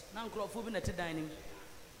 Jesus. Na nkrofo bi na te dan nim.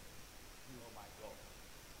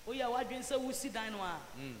 Oh yeah, what do say we sit down no a?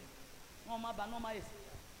 No ma ba no ma yes.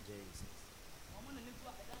 Jesus.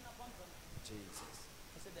 Jesus.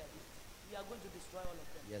 I said that we are going to destroy all of them.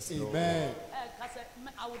 Yes, Lord. Amen.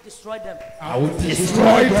 I will destroy them. I will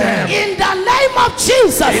destroy them. In the name of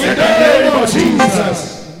Jesus. In the name of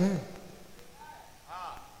Jesus. Amen.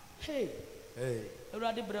 Hey. Hey.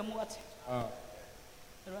 Erade brem what?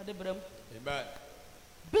 Erade brem. Amen.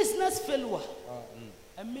 Business failure.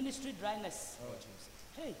 And ministry dryness. Oh, Jesus.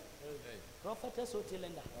 Hey. Prophetess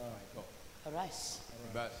Otilenda. Oh, my God. Arise.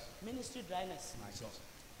 Amen. Ministry dryness. My God.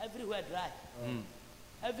 Everywhere dry.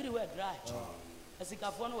 Everywhere dry.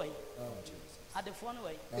 Asika phone way. At the phone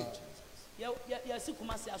way. Ya si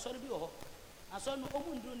kumasi asori bi ho. Asori no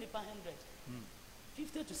omu nduru nipa 100.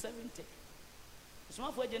 50 to 70.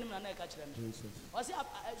 Small for jenim na na ka kire me. O si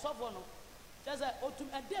so for no. Just otum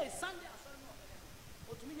a day Sunday asori no.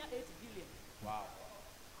 Otuminya 8 billion. Wow.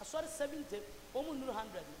 Asori 70 omu nduru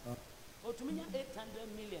 100. Otuminya 800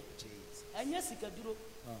 million. Jesus. Enye sika duro.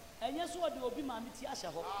 Enye so de obi ma meti ahye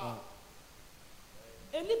ho.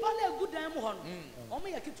 Enipa na egu dan mu ho no. Omo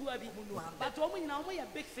ye ketua bi. But omo nyina omo ye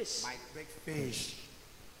big fish. My big fish.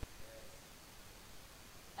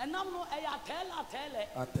 Enam no e ya tele.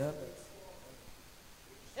 I tell you.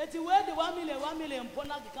 Eti we de 1 million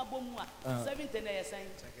pona keka bomu a 70 na ye sen.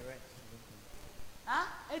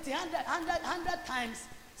 Eti 100 times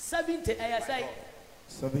 70 e ye sen.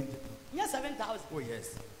 70. Nya 7,000. Oh,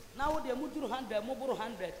 yes. Now they muduru 100, muburu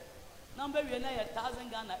 100. Number we na 1,000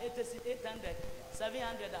 Ghana, 800,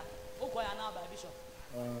 700. Okoya na by bishop.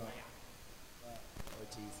 Oh,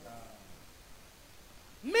 Jesus.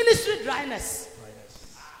 Ministry dryness.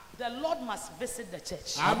 The Lord must visit the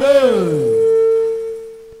church. Amen.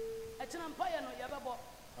 Echinampaya no yababo.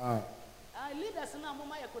 Leaders na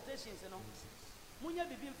mama ya quotations no. Munya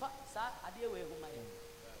bibi mfa sa ade we huma ye.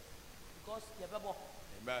 Because yababo.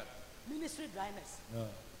 Amen. Ministry dryness.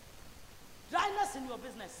 Dryness in your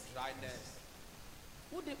business. Dryness.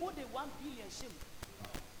 Who the 1 billion shame.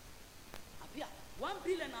 Apia 1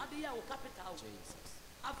 billion ade ya o capital. Jesus.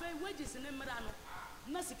 Afei wages in emra no.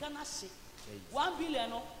 Na sika na hye. 1 billion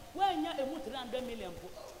no. Wanya emu 300 million po.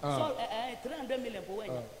 So 300 million po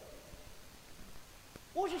wanya.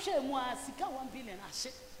 Wo hwehwe emu a sika 1 billion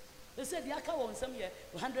ahye. They said the aka won some year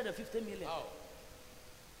 150 million.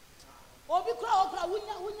 Obi kura okura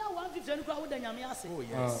wunya 150 kura wuda nyame ase. Oh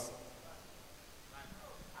yes.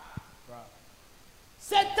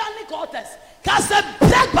 Satanic altars can say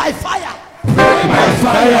break by fire. Break by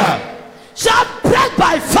fire. Shall break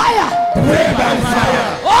by fire. Break by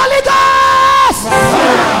fire. Holy Ghost.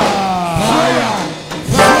 Fire.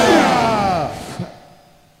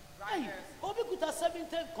 Right. Obi kuta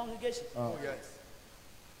 70 congregation. Oh yes.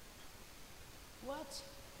 What?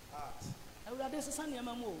 Everybody say sani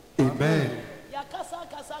emamu. Amen. Ya kasa.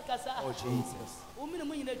 Oh Jesus. Umini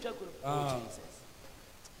mu nyina twa kuro. Oh Jesus.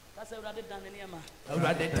 Kasa everybody dan ne ema.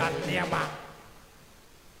 Awurade ta niema.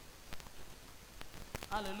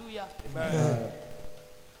 Hallelujah. Amen.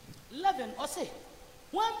 11 or say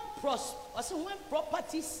when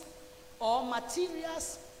properties or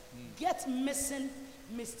materials get missing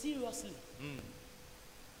mysteriously.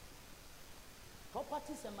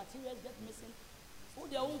 Properties and materials get missing. Who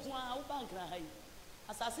they own who bank na hay.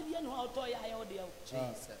 Asasi bi enu auto ya ya ode.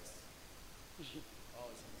 Jesus.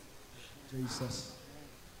 Jesus.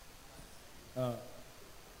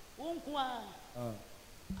 Unkwa.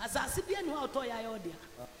 Asasi bi enu auto ya ya ode.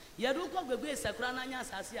 Yedu ko gbegbe sekura na nya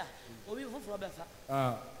asasi a obi fufuro befa.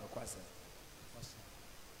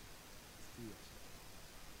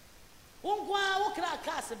 Unkwa wo kra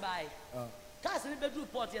cars by. Cars ni bedru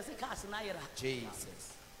port yesi cars na yira.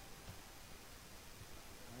 Jesus.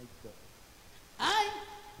 Ai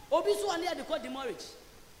obi so ane de call demorage.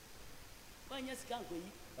 When yes can go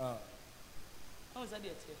yi. How is that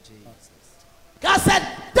it? Jesus. God said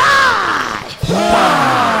die.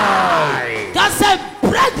 God said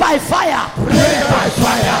break by fire. Break by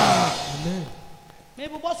fire.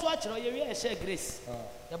 Maybe boss watch or you share grace.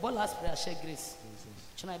 The ball last prayer share grace.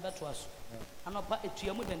 China better us. Anopa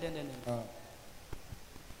etuamu den.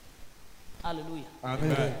 Hallelujah.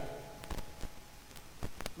 Amen.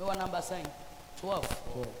 Me one number sign 12.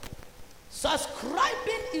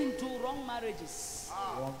 Subscribing into wrong marriages.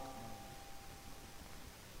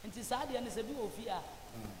 Nti saadi ane se bi ofia.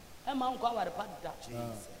 E ma nko aware padda.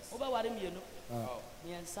 Jesus. Oba ware mienu.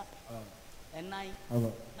 Miensa. Enan.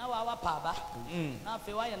 Na wa pa ba. Na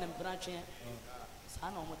fe wa ye ne mpena twe. Sa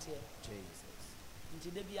na omote. Jesus.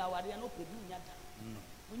 Nti de bi aware no pedu nya da.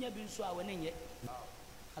 Unya bi nso a wone nye.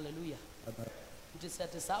 Hallelujah. Nti se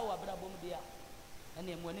te sa wa bra bom dia.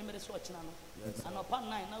 Ene mo ani mere so ochina no. Anopa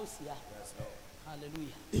 9 na osia.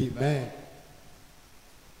 Hallelujah. Amen.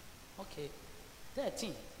 Okay.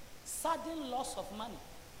 13. Sudden loss of money.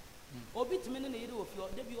 Obi timi ne yire ofio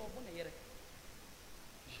debi obo ne yire.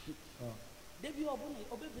 Debi obo ne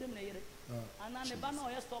obi birim ne yire. Ana ne ba na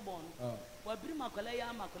oye stubborn. Wa birim akola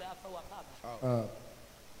ya makola afa wa papa.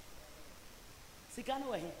 Sika ne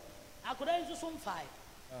wahi. Akoda nso so mfai.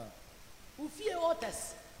 Ufie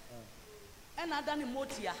otes. And I done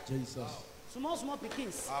motia. Jesus. Small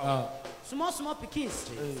pickings. Small pickings.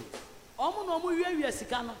 Omu no mu wiawia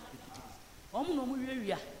sika no. Omu no mu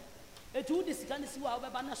wiawia. Etu di sika ne si wa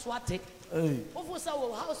obeba na so ate. Ofu sa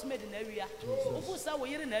wo housemaid na awia. Ofu sa wo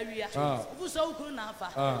yire na awia. Ofu sa wo kunu na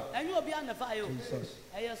afa. Enye obi an fa yo. Jesus.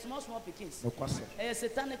 Eye small pickings. No kwase. Eye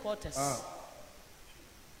satanic altars.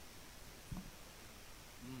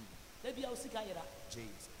 Lebi a sika yira.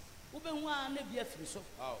 Jesus. Ube hu a na bia firi so.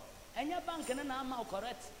 Enya bank na ama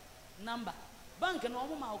correct number. Bank na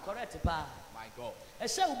omo ma correct pa. My God. E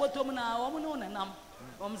she ubotom na omo no na nam.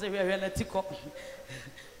 Omo se hwehwe na tiko.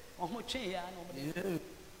 Omo twe ya na omo.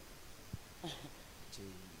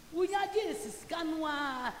 Unya Jesus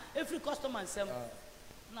kanwa every customer nsem.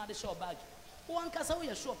 Na de show bag. Wo ankasa wo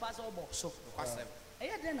ye show pass wo box so. Kwasem.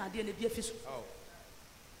 Eye den na de na bia fi so.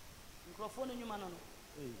 Microphone nyuma no.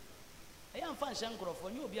 Eye amfa nhye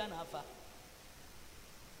microphone nyu obi na afa.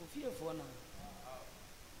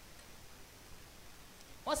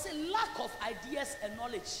 What's a lack of ideas and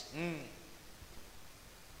knowledge?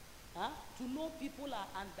 To know people are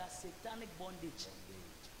under satanic bondage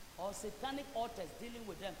or satanic altars dealing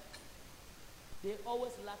with them. They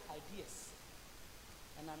always lack ideas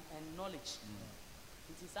and knowledge.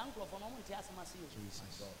 It is uncle for no one to ask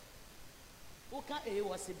Jesus. Who can A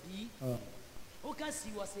was a B? Who can C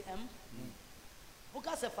was a M? Who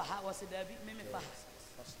can say Faha was a Debbie? Meme Faha.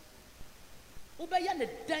 Ubaya ne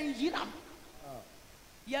dan yiram.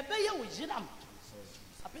 Ya be ya wujiram.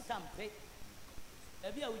 Apita mpe.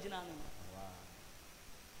 Ebi ya wujina no.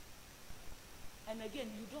 And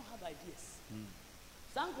again, you don't have ideas.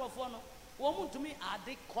 Sankrofo no, wo mu tumi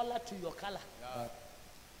add color to your color.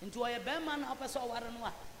 Into a be man apesa ware no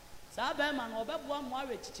a. Sa be man obeboa mo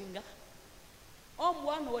awe chichinga.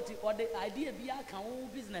 Omwa no what or the idea bi aka wo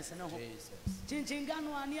business no ho. Chinchinga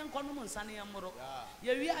no ani enkono mo nsane yamro.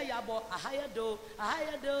 Ye wi ayabo ahaya do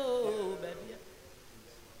baby.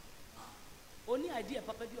 Only idea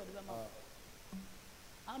papa di odi bema.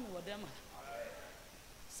 Ame wo dem.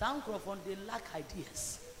 Some microphone they lack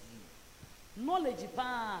ideas. Knowledge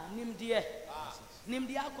pa nimdie.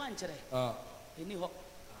 Nimdie akwankyere. Eni ho.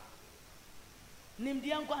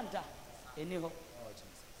 Nimdie ankwanta. Eni ho.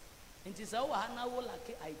 Nti sa wo ha na wo lack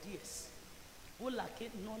ideas. Wo lack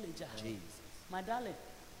knowledge. Jesus. My darling,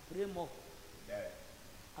 pray more.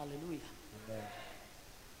 Hallelujah. Amen.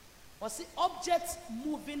 Was the objects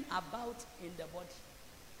moving about in the body?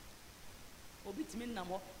 Obit mean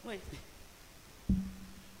namo. Wait.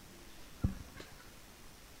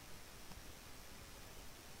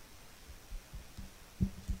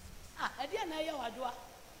 Adia na ya wadwa.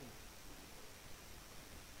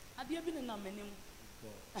 Adia bi na menim.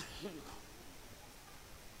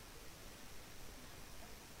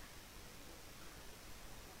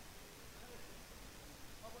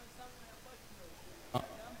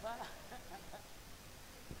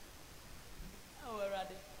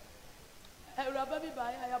 Baby by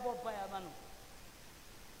I have by a man.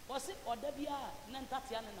 Was it or Debia,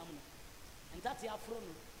 Nantatia Nam, and Tatia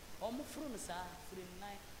Frono, or Mufrun, sir, free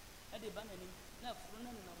night, at the banning, no,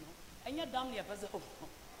 and you're down here, Pazzo.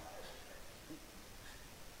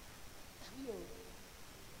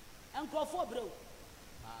 Uncle for bro.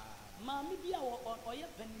 Mammy be or your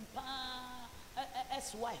penny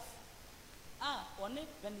as wife. On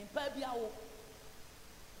it, penny baby.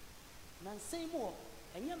 Nan say more.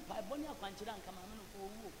 And young by Bonnie of Panchiran come on.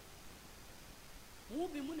 Who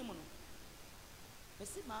be Munimono? You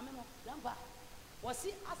see, Mamma, Grandpa, was he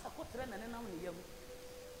as a cotran and an young?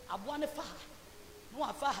 I want a fire, no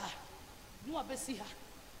a fire, no a bessiha,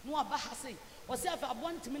 no a bahasi, was if I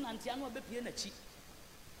want to mean Antiano be in a cheek.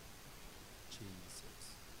 Jesus.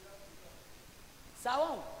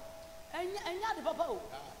 So, and yet the papa.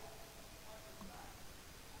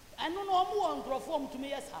 I don't know more on perform to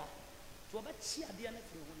me as her. To a cheer the other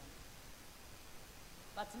woman.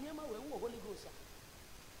 But near my way, Holy Ghost.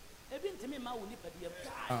 Even to me, my will nip at the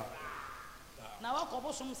now I'll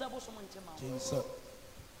cover some sabos on Chema.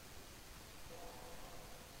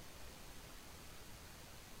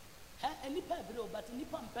 And Nippa below, but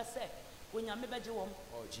Nippon per se when you're maybe oh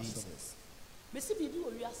Jesus. Missy be do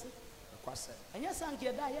you say? And yes, I'm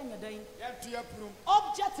here dying a day.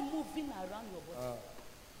 Object moving around your body.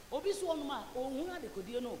 Obis one man, or who are the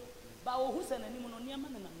could know. But who's an animal near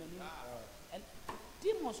man and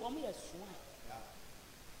demons want me a swine.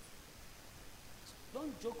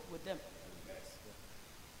 Don't joke with them.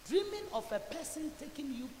 Dreaming of a person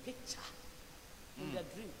taking you picture in the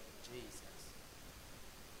dream. Jesus.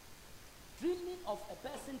 Dreaming of a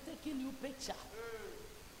person taking you picture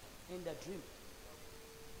in the dream.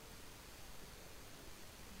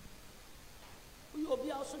 You will be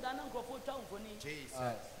also done for town for me. Jesus.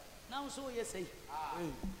 Now so you say.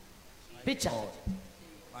 Picture.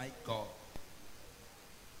 My God.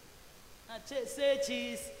 Now say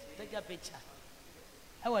cheese. Take a picture.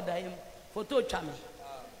 I would die photo chami.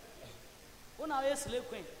 Who now is slave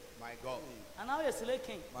queen? My God. And now is slave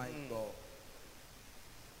king. My God.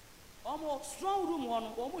 Almost strong room one.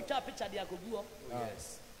 Almost a picture they could do.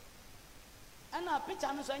 Yes. And a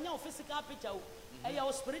picture no so any physical picture.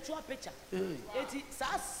 A spiritual picture. It is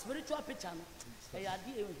a spiritual picture. A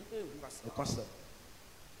idea. The question.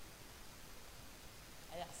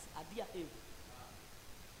 Yes, idea. You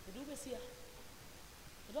do this here.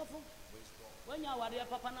 When you are there,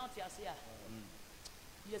 Papa now here.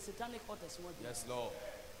 Yes, satanic authors. Yes, Lord.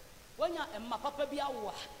 When you are my papa be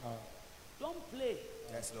our. Don't play.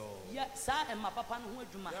 Yes, Lord. Yes, sir, and my papa no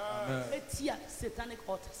do my. It's here, satanic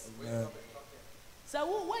authors. So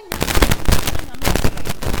when you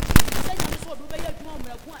say you so do be a juma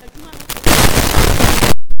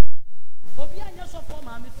Obi anya so for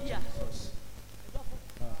ma me fia.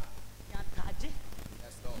 Ya taje.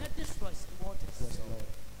 Yes, Lord. Let destroy waters. Yes, Lord.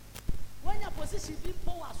 When your position be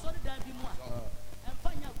power so that be more. And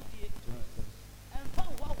find out good and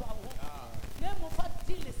find what name of a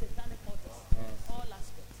deal is satanic authors. All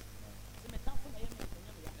aspects. The metaphor I am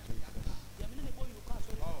the minute boy you can't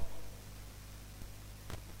so.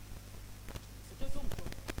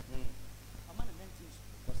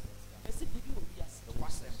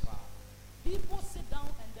 People sit down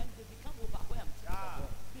and then they become overwhelmed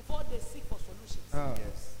before they seek for solutions.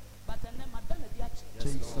 Yes. But then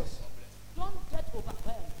Jesus. don't get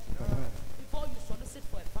overwhelmed before you solicit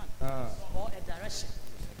for a fund or a direction.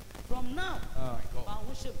 From now,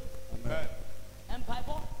 worship and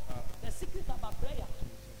Bible, the secret about prayer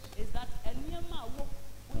is that any man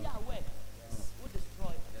who are aware will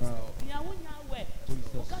destroy. Amen.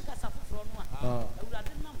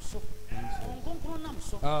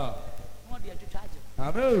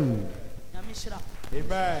 shira.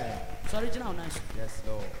 Amen. Sorry, General Nice. Yes,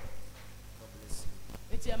 Lord. God bless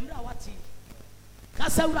you. It's a mrawati.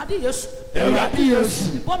 Kasa uradi Yesu. Ewurade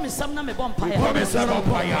Yesu. Bɔ me nsɛm na me bɔ mpaeɛ. Bɔ me nsɛm na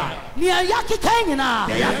mpaeɛ. Nea yɛakeka nyinaa.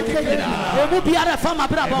 Emu biara fa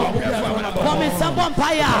m'abrabɔ. Bɔ me nsɛm bɔ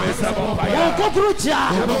mpaeɛ. Wɔn kokoro gya.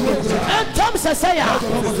 Ɛntɔm sɛsɛya.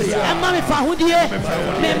 Ɛma me fa ahodie.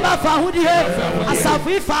 Me mma fa ahodie. Asafo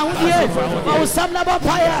yi fa ahodie. Bɔ wo nsɛm na bɔ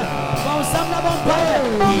mpaeɛ. Bɔ wo nsɛm na bɔ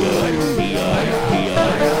mpaeɛ.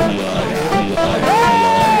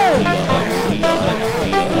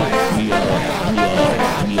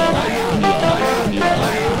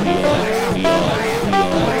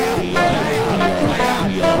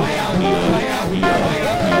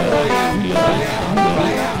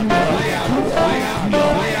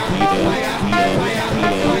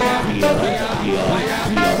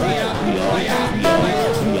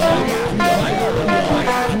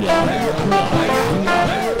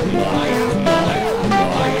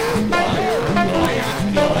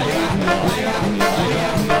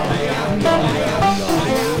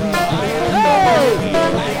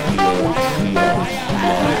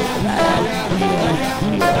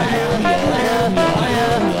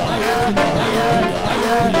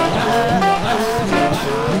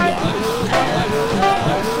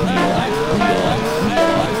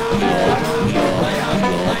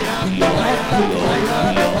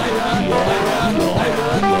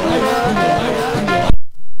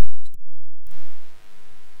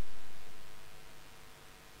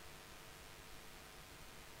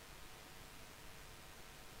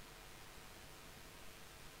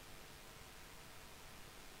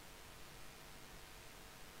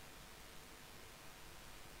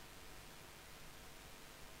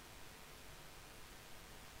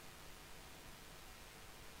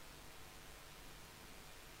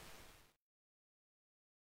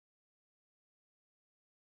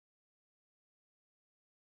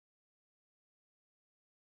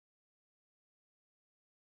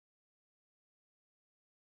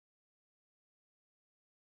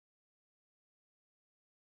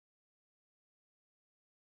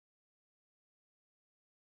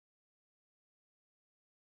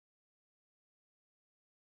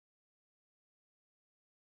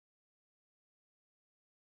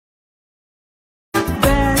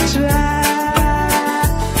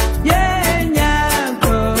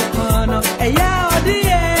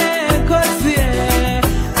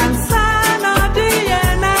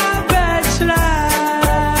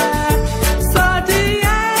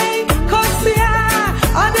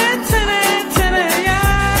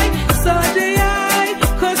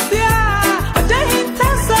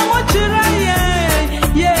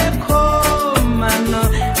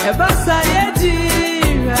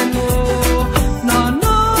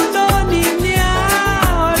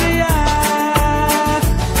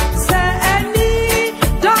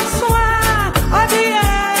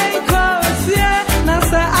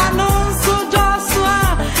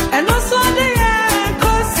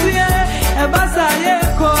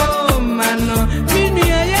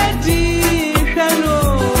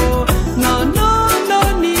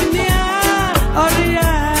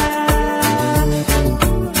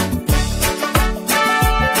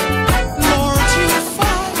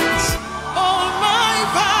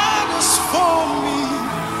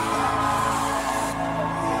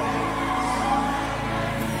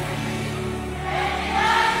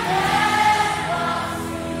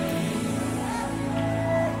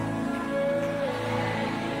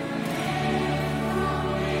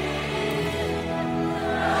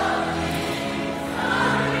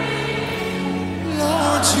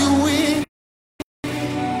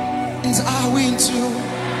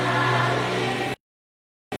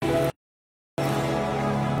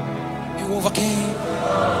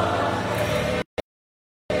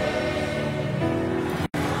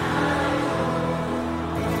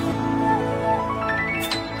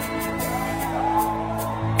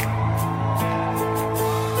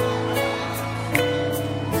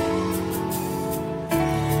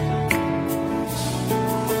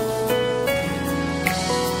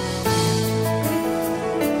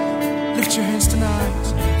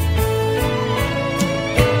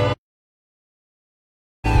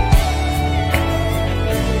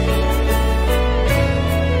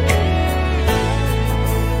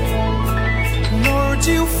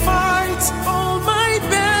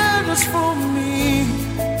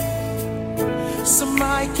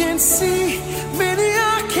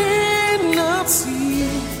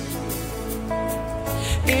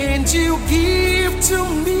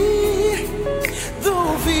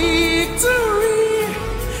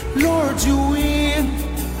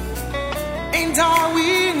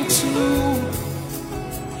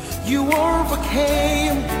 You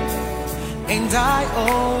overcame, and I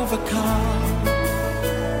overcome.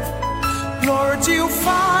 Lord, you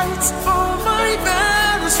fight all my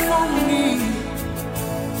battles for me.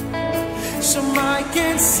 Some I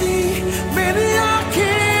can see, many I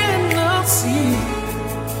cannot see.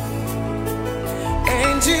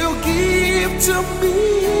 And you give to me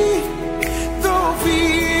the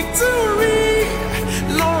victory.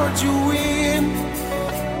 Lord, you win,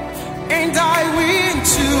 and I win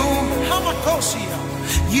too. Hamakosia,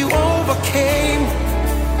 you overcame,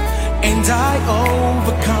 and I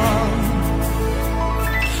overcome.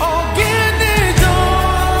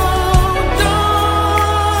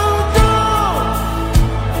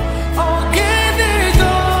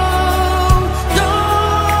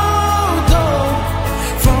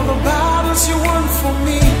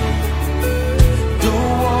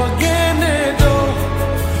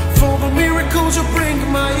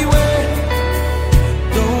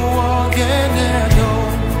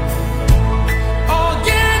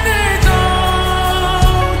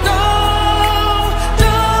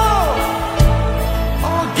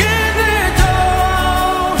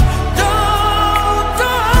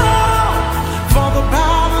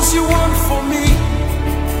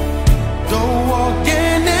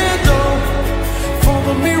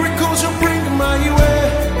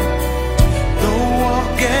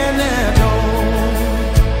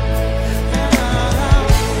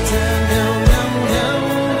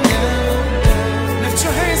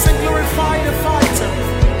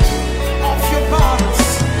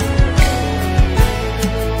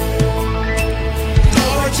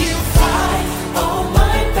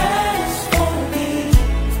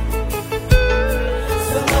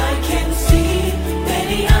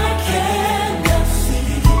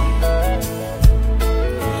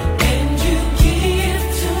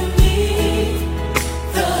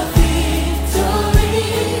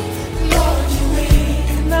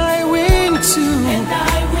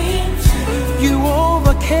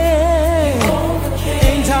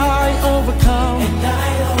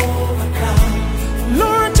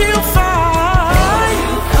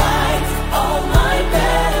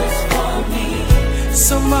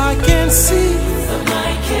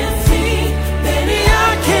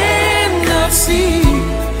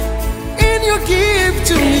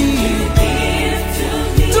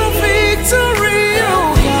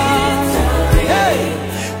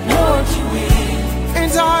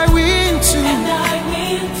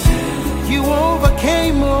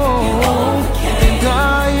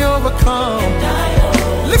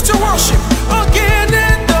 Lift your worship again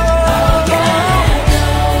and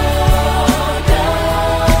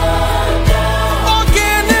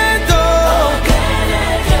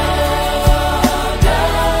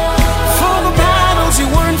for the battles you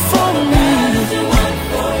won for me.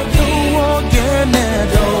 Go again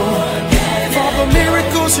and for the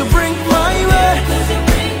miracles you bring my way.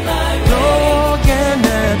 Go again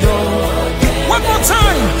and one more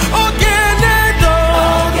time. Again and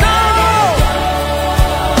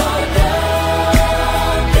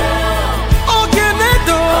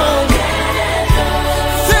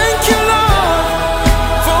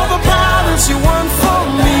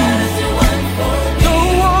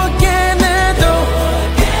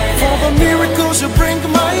you bring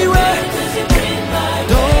my way.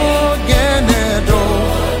 Do again and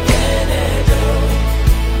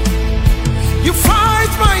you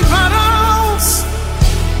fight my battles,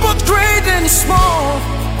 both great and small.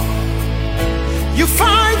 You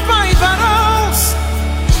fight my battles,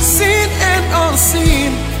 seen and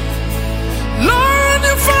unseen. Lord,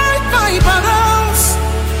 you fight my battles,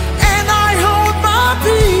 and I hold my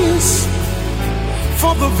peace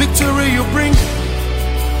for the victory you bring.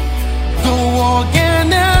 Go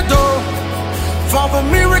again and for the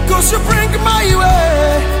miracles you bring my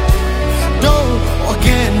way. Do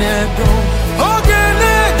again and again.